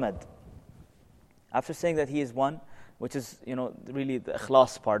 Allahu Samad. After saying that He is one, which is, really the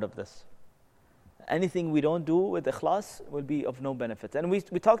ikhlas part of this. Anything we don't do with ikhlas will be of no benefit. And we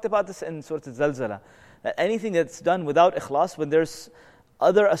talked about this in Surah Al-Zalzala. That anything that's done without ikhlas, when there's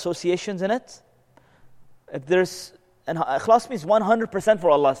other associations in it, and ikhlas means 100% for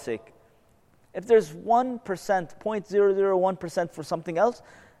Allah's sake. If there's 1%, 0.001% for something else,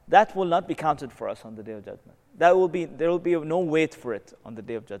 that will not be counted for us on the Day of Judgment. There will be no weight for it on the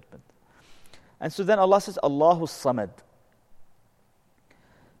Day of Judgment. And so then Allah says, Allahu Samad.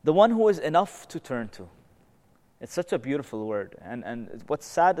 The one who is enough to turn to. It's such a beautiful word. And what's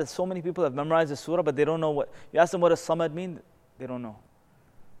sad is so many people have memorized the surah, but they don't know what. You ask them what does Samad mean, they don't know.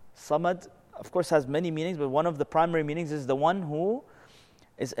 Samad, of course, has many meanings, but one of the primary meanings is the one who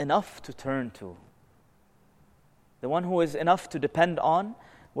is enough to turn to. The one who is enough to depend on,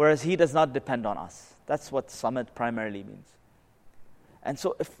 whereas He does not depend on us. That's what Samad primarily means. And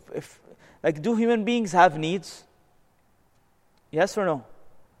so do human beings have needs? Yes or no?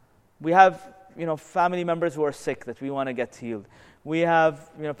 We have, family members who are sick that we want to get healed. We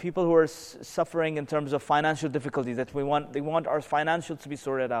have, people who are suffering in terms of financial difficulties that they want our financials to be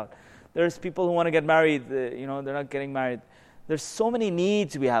sorted out. There's people who want to get married, they're not getting married. There's so many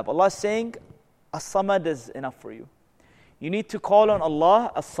needs we have. Allah is saying, As-Samad is enough for you. You need to call on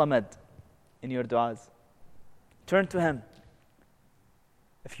Allah As-Samad in your du'as. Turn to Him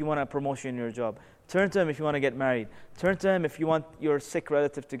if you want a promotion in your job. Turn to Him if you want to get married. Turn to Him if you want your sick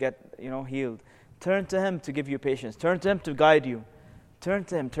relative to get, healed. Turn to Him to give you patience. Turn to Him to guide you. Turn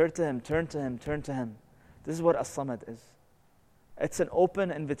to Him, turn to Him, turn to Him, turn to Him. This is what As-Samad is. It's an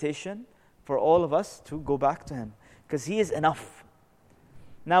open invitation for all of us to go back to Him because He is enough.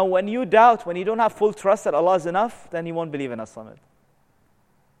 Now, when you doubt, when you don't have full trust that Allah is enough, then you won't believe in As-Samad.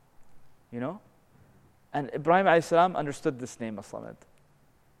 And Ibrahim a.s. understood this name, As-Samad.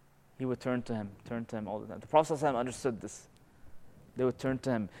 He would turn to Him all the time. The Prophet ﷺ understood this. They would turn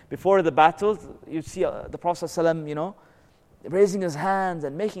to Him. Before the battles, you'd see the Prophet ﷺ, raising his hands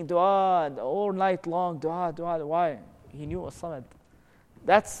and making dua and all night long, dua. Why? He knew As-Samad.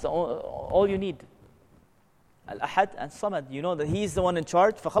 That's all you need. Al-Ahad and Samad. You know that He's the one in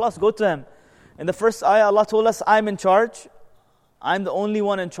charge. فَخَلَص, go to Him. In the first ayah, Allah told us, I'm in charge. I'm the only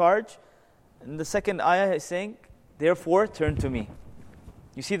one in charge. In the second ayah, He's saying, therefore, turn to me.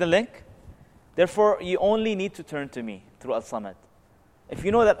 You see the link? Therefore, you only need to turn to me through As-Samad. If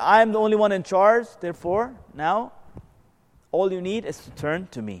you know that I'm the only one in charge, therefore, now, all you need is to turn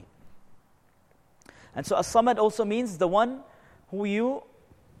to me. And so As-Samad also means the one who you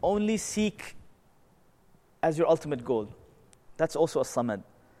only seek as your ultimate goal. That's also As-Samad.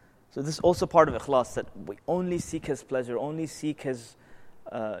 So this is also part of Ikhlas, that we only seek His pleasure, only seek His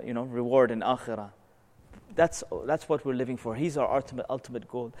reward in Akhirah. That's what we're living for. He's our ultimate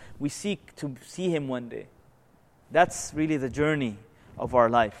goal. We seek to see Him one day. That's really the journey of our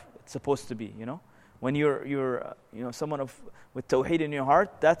life. It's supposed to be, When you're someone with Tawheed in your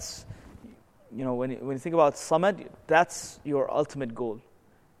heart, that's, when you think about Samad, that's your ultimate goal.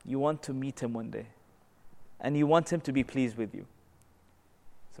 You want to meet Him one day. And you want Him to be pleased with you.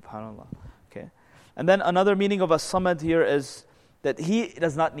 SubhanAllah. Okay. And then another meaning of As-Samad here is that He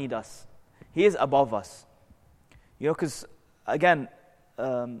does not need us. He is above us. Because again,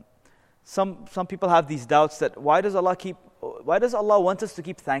 some people have these doubts that why does Allah want us to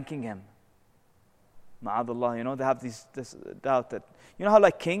keep thanking Him? Ma'adallah, they have this doubt that, how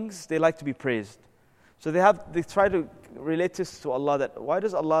like kings, they like to be praised. So they try to relate this to Allah, that why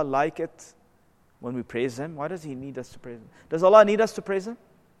does Allah like it when we praise Him? Why does He need us to praise Him? Does Allah need us to praise Him?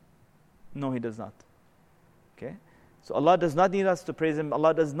 No, He does not. Okay? So Allah does not need us to praise Him.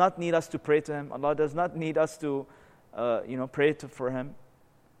 Allah does not need us to pray to Him. Allah does not need us to, pray for Him.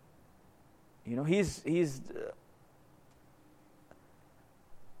 He's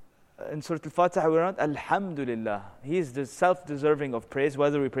in Surah Al-Fatiha, we're not Alhamdulillah. He is the self-deserving of praise,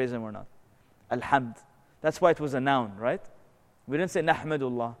 whether we praise Him or not. Alhamd. That's why it was a noun, right? We didn't say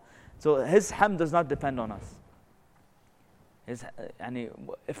Nahmadullah. So His hamd does not depend on us.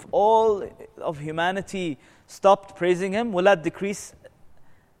 If all of humanity stopped praising Him, will that decrease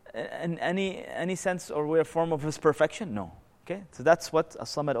in any sense or way or form of His perfection? No. Okay, so that's what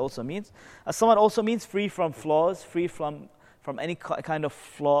As-Samad also means. As-Samad also means free from flaws, free from any kind of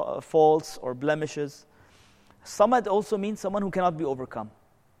faults or blemishes. Samad also means someone who cannot be overcome.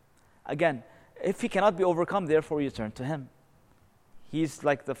 Again, if He cannot be overcome, therefore you turn to Him. He's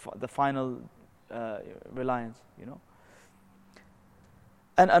like the final reliance,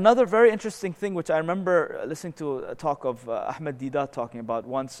 And another very interesting thing, which I remember listening to a talk of Ahmed Deedat talking about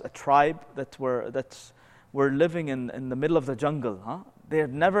once, a tribe that were living in the middle of the jungle. They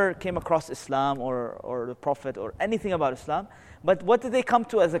had never came across Islam or the Prophet or anything about Islam. But what did they come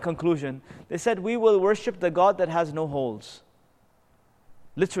to as a conclusion? They said, we will worship the God that has no holes.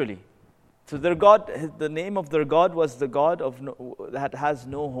 Literally. So their God, the name of their God was the God that has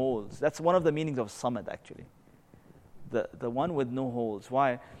no holes. That's one of the meanings of Samad, actually. The one with no holes.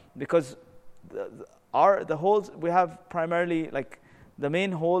 Why? Because the holes we have primarily, like the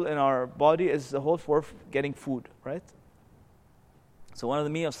main hole in our body is the hole for getting food, right? So one of the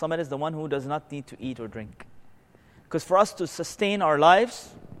meaning of Samad is the one who does not need to eat or drink. Because for us to sustain our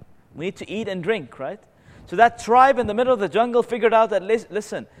lives, we need to eat and drink, right? So that tribe in the middle of the jungle figured out that,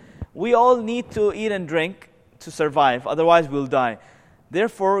 listen, we all need to eat and drink to survive, otherwise we'll die.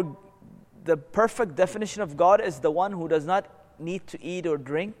 Therefore, the perfect definition of God is the one who does not need to eat or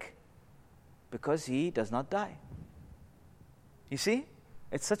drink because He does not die. You see?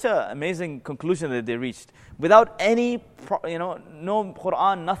 It's such an amazing conclusion that they reached. Without any, no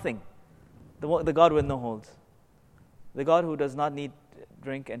Quran, nothing. The God with no holes. The God who does not need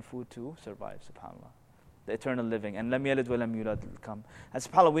drink and food to survive, subhanAllah. The eternal living. And lam yalid wa lam yulad will come. And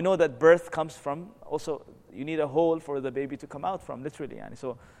subhanAllah, we know that birth comes from, also, you need a hole for the baby to come out from, literally.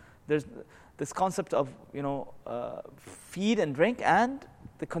 So there's this concept of, feed and drink and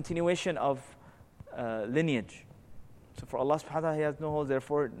the continuation of lineage. So for Allah subhanahu wa ta'ala, He has no holes,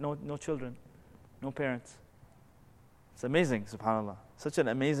 therefore no children, no parents. It's amazing, subhanAllah. Such an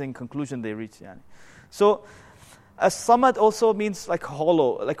amazing conclusion they reach. So, As-Samad also means like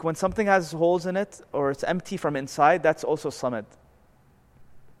hollow. Like when something has holes in it, or it's empty from inside, that's also Samad.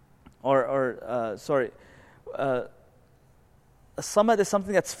 Samad is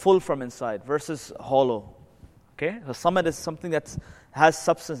something that's full from inside versus hollow. Okay? So Samad is something that has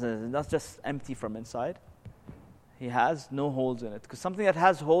substance in it, not just empty from inside. He has no holes in it. Because something that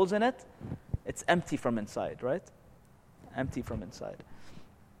has holes in it, it's empty from inside, right? Empty from inside.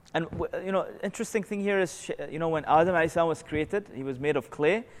 And interesting thing here is, when Adam a.s. was created, he was made of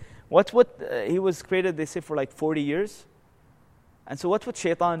clay. He was created, they say, for like 40 years. And so what would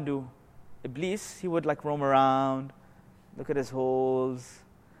Shaitan do? Iblis, he would like roam around, look at his holes,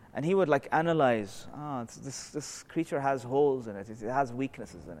 and he would like analyze, this creature has holes in it, it has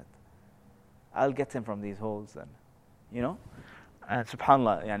weaknesses in it. I'll get him from these holes then. And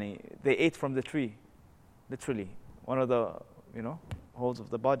subhanAllah, they ate from the tree, literally, one of the, holes of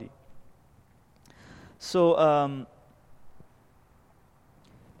the body. So,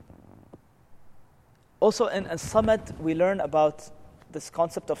 also in Samad, we learn about this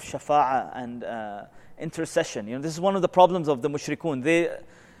concept of shafa'ah and intercession. This is one of the problems of the mushrikun.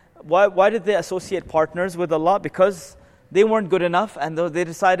 Why did they associate partners with Allah? Because they weren't good enough, and they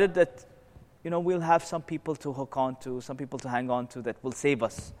decided that, we'll have some people to hook on to, some people to hang on to that will save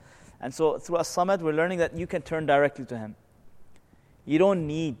us. And so through As-Samad, we're learning that you can turn directly to Him. You don't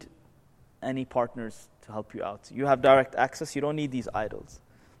need any partners to help you out. You have direct access. You don't need these idols.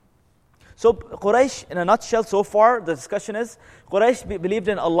 So Quraysh, in a nutshell, so far, the discussion is, Quraysh believed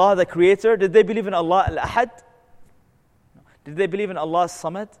in Allah, the Creator. Did they believe in Allah Al-Ahad? No. Did they believe in Allah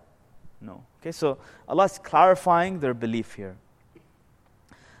As-Samad? No. Okay, so Allah is clarifying their belief here.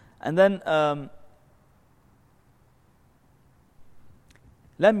 And then, Lam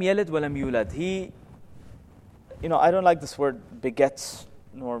yalid wa lam yulad. He, I don't like this word begets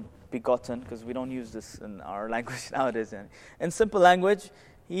nor begotten, because we don't use this in our language nowadays. In simple language,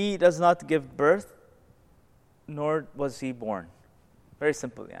 He does not give birth, nor was He born. Very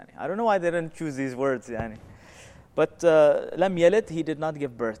simple, yani. I don't know why they didn't choose these words, yani. But Lam yalid, He did not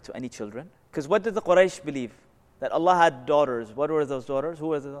give birth to any children. Because what did the Quraysh believe? That Allah had daughters. What were those daughters? Who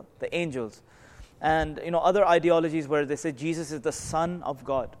were the angels? And other ideologies where they say Jesus is the Son of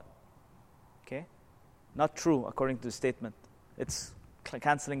God. Okay? Not true according to the statement. It's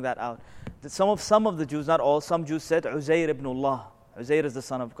cancelling that out. Some of the Jews, not all, some Jews said Uzair ibn Allah. Uzair is the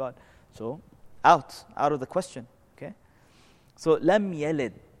son of God. So out of the question. Okay? So Lam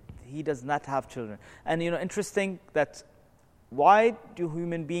yalid, He does not have children. And interesting that why do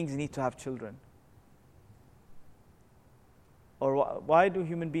human beings need to have children? Or why do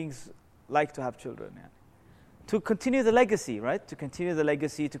human beings like to have children? Yeah. To continue the legacy, right? To continue the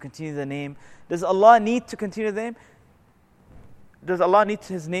legacy, to continue the name. Does Allah need to continue the name? Does Allah need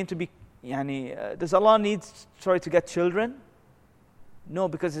His name to be, does Allah need, to get children? No,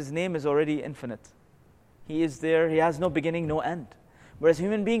 because His name is already infinite. He is there, He has no beginning, no end. Whereas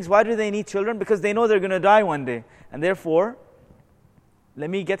human beings, why do they need children? Because they know they're going to die one day. And therefore, let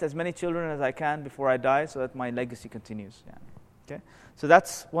me get as many children as I can before I die so that my legacy continues. Yeah. Okay? So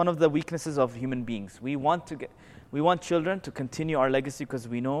that's one of the weaknesses of human beings. We want children to continue our legacy because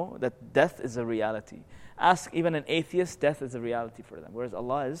we know that death is a reality. Ask even an atheist, death is a reality for them. Whereas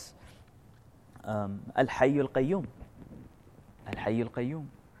Allah is Al-Hayyul Qayyum. Al-Hayyul Qayyum.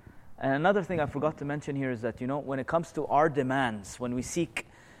 And another thing I forgot to mention here is that, when it comes to our demands, when we seek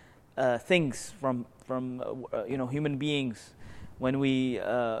things from human beings, when we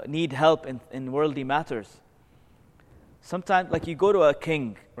need help in worldly matters, sometimes, like you go to a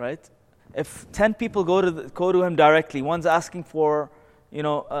king, right? If 10 people go to him directly, one's asking for,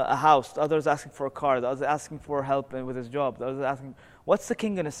 a house, the other's asking for a car, the other's asking for help with his job, the other's asking, what's the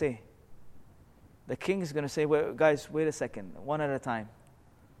king going to say? The king is going to say, guys, wait a second, one at a time.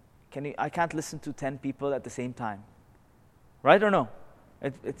 I can't listen to 10 people at the same time. Right or no?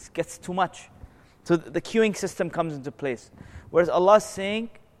 It gets too much. So the queuing system comes into place. Whereas Allah is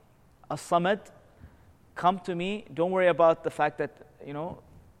saying, As-Samad, come to me, don't worry about the fact that,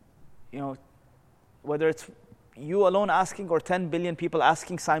 whether it's you alone asking or 10 billion people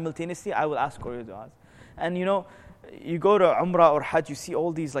asking simultaneously, I will ask all your du'as. And you go to Umrah or Hajj, you see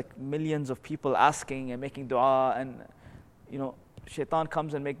all these like millions of people asking and making dua, and Shaitan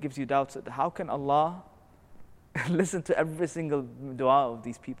comes and gives you doubts. How can Allah listen to every single dua of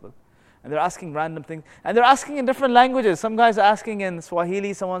these people? And they're asking random things. And they're asking in different languages. Some guys are asking in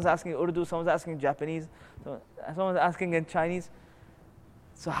Swahili, someone's asking Urdu, someone's asking Japanese, someone's asking in Chinese.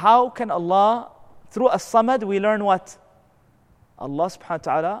 So how can Allah, through As-Samad, we learn what? Allah subhanahu wa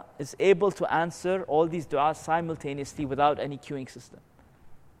ta'ala is able to answer all these du'as simultaneously without any queuing system.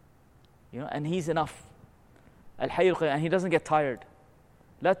 And He's enough. Al-Hayyul Qayyum, and He doesn't get tired.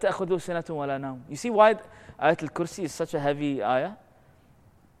 لا تأخذه سنة ولا نوم. You see why Ayat al-Kursi is such a heavy ayah?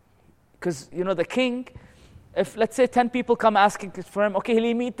 Because, the king, if let's say 10 people come asking for him, okay,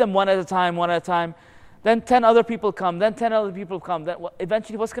 he'll meet them one at a time. Then 10 other people come, then 10 other people come. Then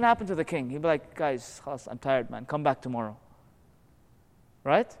eventually what's going to happen to the king? He'll be like, guys, khalas, I'm tired, man. Come back tomorrow.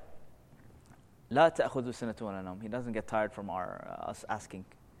 Right? لا تأخذه سنة ولا نوم. He doesn't get tired from us asking.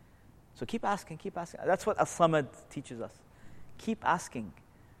 So keep asking. That's what As-Samad teaches us. Keep asking.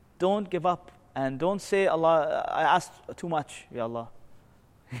 Don't give up. And don't say, Allah, I asked too much, Ya Allah.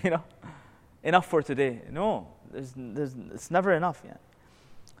 Enough for today. No, it's never enough. Yeah.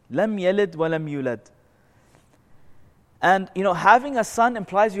 Lam yalid wa lam yulad. And, having a son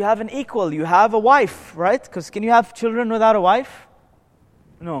implies you have an equal. You have a wife, right? Because can you have children without a wife?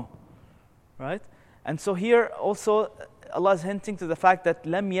 No. Right? And so here also, Allah is hinting to the fact that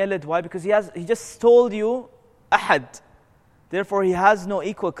lam yalid. Why? Because He just told you ahad. Therefore, He has no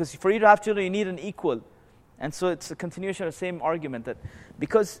equal. Because for you to have children, you need an equal. And so it's a continuation of the same argument that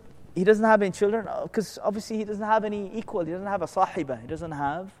because He doesn't have any children, because obviously He doesn't have any equal. He doesn't have a sahiba. He doesn't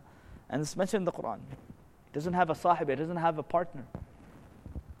have, and it's mentioned in the Quran. He doesn't have a sahiba. He doesn't have a partner.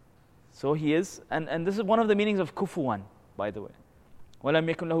 So He is, and this is one of the meanings of kufuwan, by the way.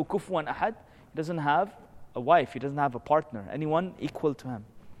 وَلَمْ يَكُنْ لَهُ كُفُوًا أَحَدٍ. He doesn't have a wife. He doesn't have a partner. Anyone equal to Him.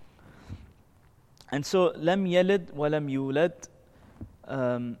 And so, لَمْ يَلِدْ وَلَمْ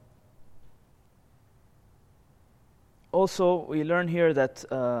يُولَدْ. Also, we learn here that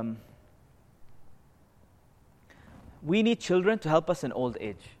we need children to help us in old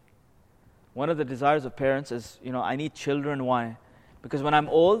age. One of the desires of parents is, I need children. Why? Because when I'm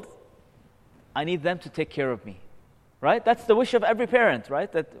old, I need them to take care of me. Right? That's the wish of every parent,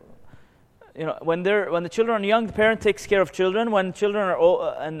 right? That when the children are young, the parent takes care of children. When children are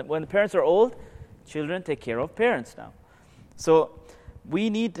old, and when the parents are old, children take care of parents now. So we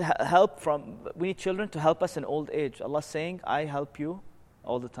need we need children to help us in old age. Allah is saying, I help you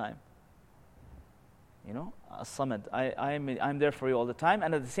all the time. As-Samad. I'm there for you all the time.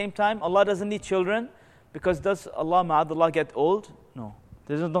 And at the same time, Allah doesn't need children, because does Allah, ma'adallah, get old? No.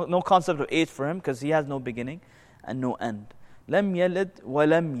 There's no concept of age for Him, because He has no beginning and no end. Lam yalid wa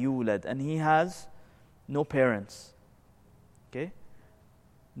lam yulad. And He has no parents. Okay?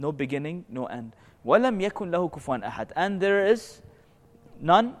 No beginning, no end. Wa lam yakun lahu kufuwan ahad. And there is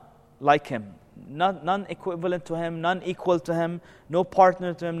none like Him. None equivalent to Him, none equal to Him, no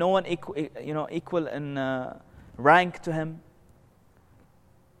partner to Him, no one equal in rank to Him.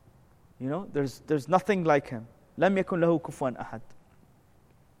 There's nothing like Him. Lam yakun lahu kufuwan ahad.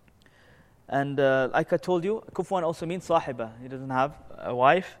 And like I told you, kufuwan also means sahiba. He doesn't have a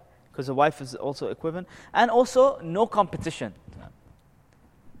wife, because a wife is also equivalent. And also, no competition.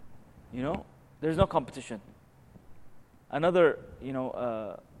 There's no competition. Another,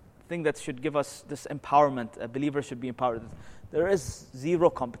 thing that should give us this empowerment, a believer should be empowered. There is zero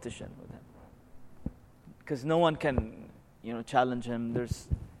competition with Him. Because no one can, challenge Him. There's,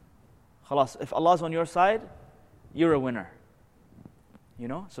 khalas, if Allah is on your side, you're a winner.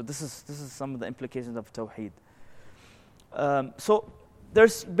 So this is some of the implications of Tawheed. So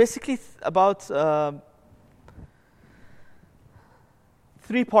there's basically about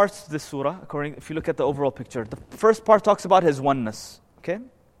 3 parts to this surah, if you look at the overall picture. The first part talks about His oneness. Okay?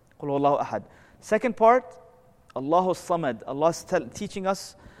 قُلْ هُوَ اللَّهُ أَحَدٌ. Second part, Allahu Samad. Allah is teaching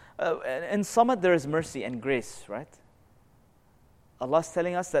us, in Samad there is mercy and grace, right? Allah is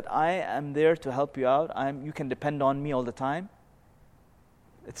telling us that I am there to help you out. You can depend on me all the time.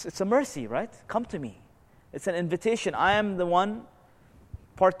 It's a mercy, right? Come to me. It's an invitation. I am the one.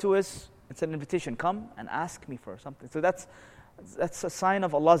 Part 2 is, it's an invitation. Come and ask me for something. So that's a sign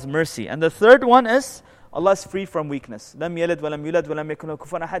of Allah's mercy. And the third one is, Allah is free from weakness. لَمْ يَلِدْ وَلَمْ يُولَدْ وَلَمْ يَكُنْ لَهُ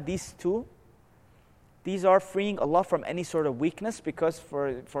كُفُوًا أَحَدٌ. These two, these are freeing Allah from any sort of weakness, because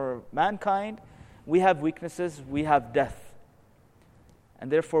for mankind, we have weaknesses, we have death.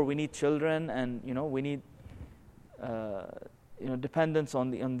 And therefore we need children, and we need dependence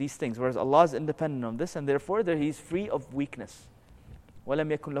on these things. Whereas Allah is independent of this, and therefore He is free of weakness.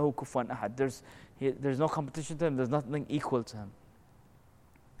 وَلَمْ يَكُنْ لَهُ كُفُوًا أَحَدٌ. There's no competition to Him, there's nothing equal to Him.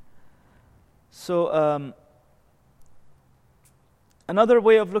 So another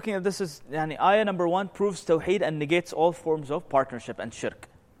way of looking at this is, ayah number 1 proves Tawheed and negates all forms of partnership and shirk.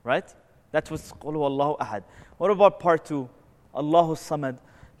 Right? That's what's قُلْ هُوَ اللَّهُ أَحَدٌ. What about part 2? Allahu Samad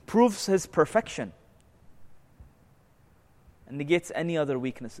proves His perfection and negates any other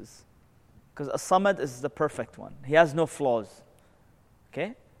weaknesses. Because As-Samad is the perfect one. He has no flaws.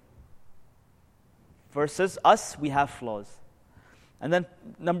 Okay? Versus us, we have flaws. And then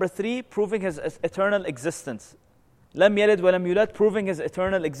number 3, proving His eternal existence. Lam yalid wa lam yulad, proving His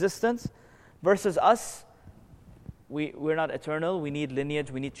eternal existence. Versus us, we're not eternal. We need lineage,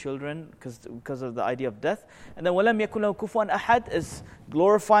 we need children, because of the idea of death. And then walam yakun lahu kufuwan ahad is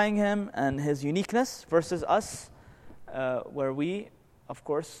glorifying Him and His uniqueness. Versus us, where we, of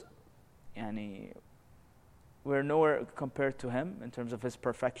course, we're nowhere compared to Him in terms of His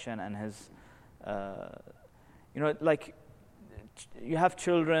perfection and His, like, you have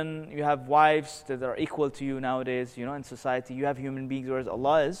children, you have wives that are equal to you nowadays, in society. You have human beings, whereas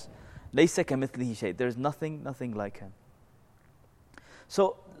Allah is لَيْسَ كَمِثْلِهِ شَيْءٍ. There's nothing like Him.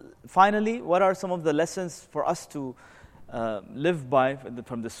 So, finally, what are some of the lessons for us to live by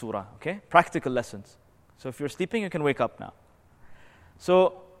from this surah? Okay, practical lessons. So, if you're sleeping, you can wake up now.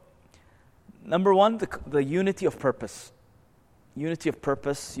 So, number 1, the unity of purpose. Unity of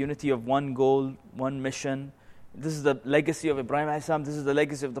purpose, unity of one goal, one mission. This is the legacy of Ibrahim alayhi salam, this is the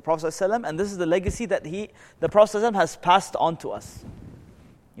legacy of the Prophet ﷺ, and this is the legacy that the Prophet ﷺ has passed on to us.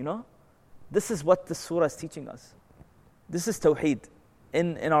 You know? This is what the surah is teaching us. This is Tawheed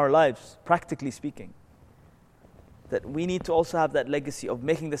in our lives, practically speaking. That we need to also have that legacy of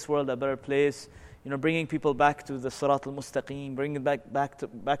making this world a better place, bringing people back to the Sirat al-Mustaqim, bringing back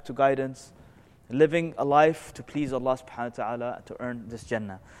to guidance, living a life to please Allah subhanahu wa ta'ala, to earn this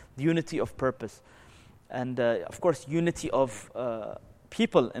Jannah. The unity of purpose. And of course, unity of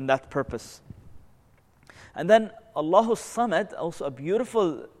people in that purpose. And then Allahu Samad, also a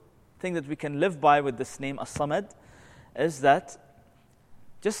beautiful thing that we can live by with this name, As-Samad, is that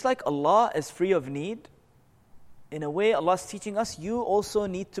just like Allah is free of need, in a way Allah is teaching us, you also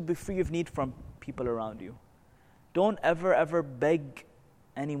need to be free of need from people around you. Don't ever beg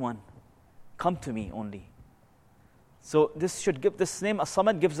anyone. Come to me only. So this name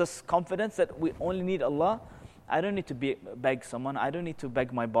As-Samad gives us confidence that we only need Allah. I don't need to beg someone. I don't need to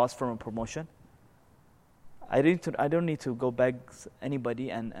beg my boss for a promotion. I don't need to go beg anybody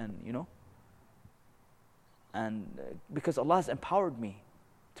and because Allah has empowered me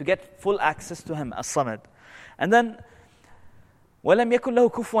to get full access to Him, As-Samad. And then وَلَمْ يَكُنْ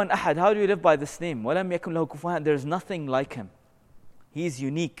لَهُ كُفُوًا أَحَدٍ. How do you live by this name? وَلَمْ يَكُنْ لَهُ كُفُوًا أَحَدٍ. There's nothing like Him. He is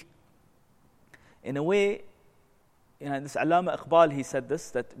unique. In a way, this Allama Iqbal, he said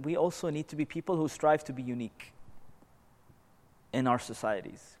this, that we also need to be people who strive to be unique in our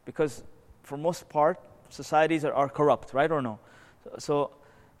societies. Because for most part, societies are corrupt, right or no? So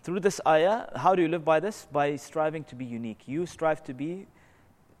through this ayah, how do you live by this? By striving to be unique. You strive to be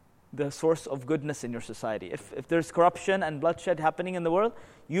the source of goodness in your society. If there's corruption and bloodshed happening in the world,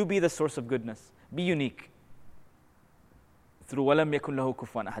 you be the source of goodness. Be unique. Through وَلَمْ يَكُنْ لَهُ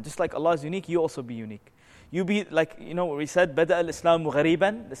كُفُوًا أَحَدٍ. Just like Allah is unique, you also be unique. You be like, we said, بَدَأَ الْإِسْلَامُ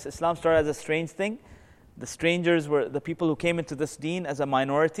غَرِيبًا. This Islam started as a strange thing. The strangers were the people who came into this deen as a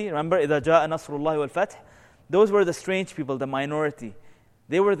minority. Remember, إِذَا جَاءَ نَصْرُ اللَّهِ وَالْفَتْحِ. Those were the strange people, the minority.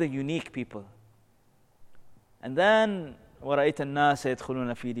 They were the unique people. And then, وَرَأَيْتَ النَّاسَ يَدْخُلُونَ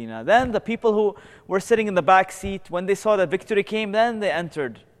فِي دِينِ. Then the people who were sitting in the back seat, when they saw that victory came, then they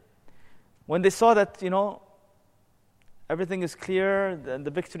entered. When they saw that, everything is clear, the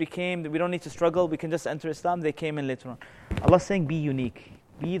victory came, we don't need to struggle, we can just enter Islam, they came in later on. Allah is saying, be unique.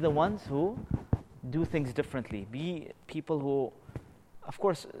 Be the ones who do things differently. Be people who, of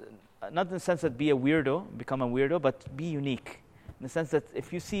course, not in the sense that be a weirdo, become a weirdo, but be unique. In the sense that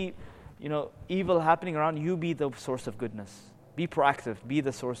if you see, evil happening around, you be the source of goodness. Be proactive. Be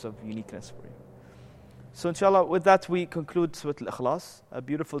the source of uniqueness for you. So inshallah, with that we conclude Surah Al-Ikhlas, a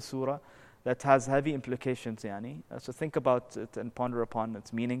beautiful surah that has heavy implications. So think about it and ponder upon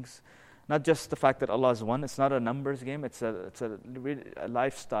its meanings. Not just the fact that Allah is one. It's not a numbers game. It's a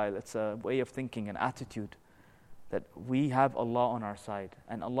lifestyle. It's a way of thinking, an attitude that we have Allah on our side.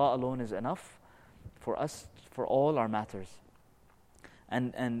 And Allah alone is enough for us, for all our matters.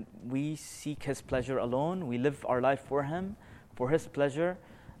 And we seek His pleasure alone. We live our life for Him, for His pleasure.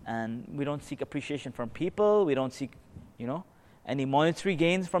 And we don't seek appreciation from people. We don't seek, any monetary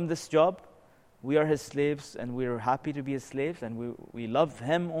gains from this job. We are His slaves, and we are happy to be His slaves. And we love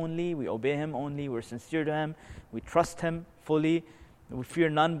Him only. We obey Him only. We're sincere to Him. We trust Him fully. We fear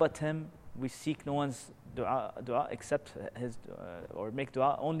none but Him. We seek no one's dua except His, or make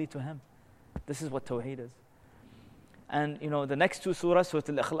dua only to Him. This is what Tawheed is. And the next two surahs,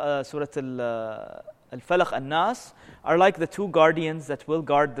 Surah Al-Falaq and Nas, are like the two guardians that will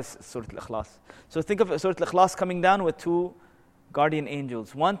guard this Surah Al-Ikhlas. So think of Surah Al-Ikhlas coming down with two guardian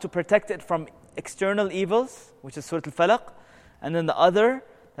angels. One to protect it from external evils, which is Surah Al-Falaq, and then the other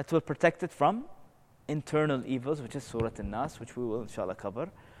that will protect it from internal evils, which is Surah Al-Nas, which we will inshallah cover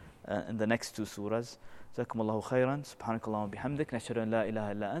in the next two surahs. جزاكم الله خيرا. سبحانك اللهم وبحمدك نشهد أن لا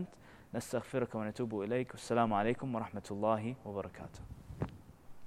إله إلا أنت نستغفرك ونتوب إليك. والسلام عليكم ورحمة الله وبركاته.